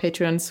course, to our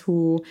patrons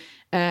who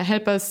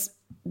help us,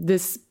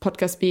 this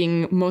podcast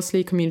being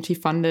mostly community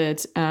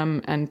funded,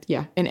 and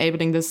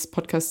enabling this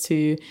podcast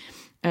to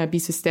be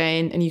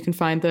sustained. And you can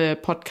find the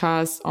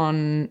podcast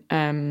on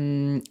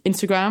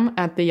Instagram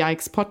at the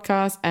Yikes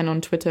Podcast and on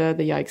Twitter,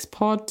 the Yikes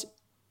Pod.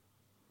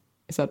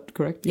 Is that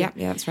correct? Yeah,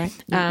 that's right.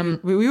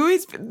 We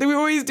always do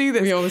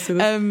this. We always do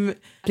this.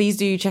 Please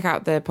do check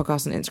out the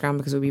podcast on Instagram,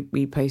 because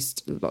we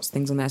post lots of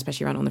things on there,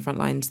 especially around On the Front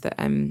Lines, that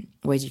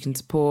ways you can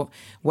support.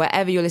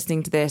 Wherever you're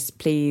listening to this,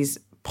 please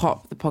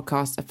pop the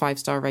podcast a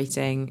 5-star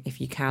rating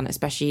if you can,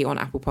 especially on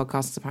Apple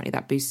Podcasts. Apparently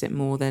that boosts it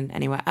more than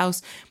anywhere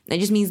else. It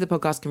just means the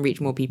podcast can reach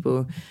more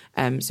people.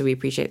 So we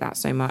appreciate that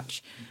so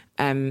much.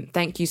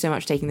 Thank you so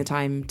much for taking the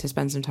time to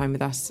spend some time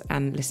with us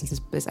and listen to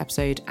this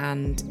episode.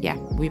 And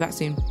we'll be back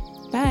soon.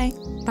 Bye.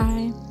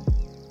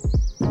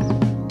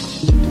 Bye.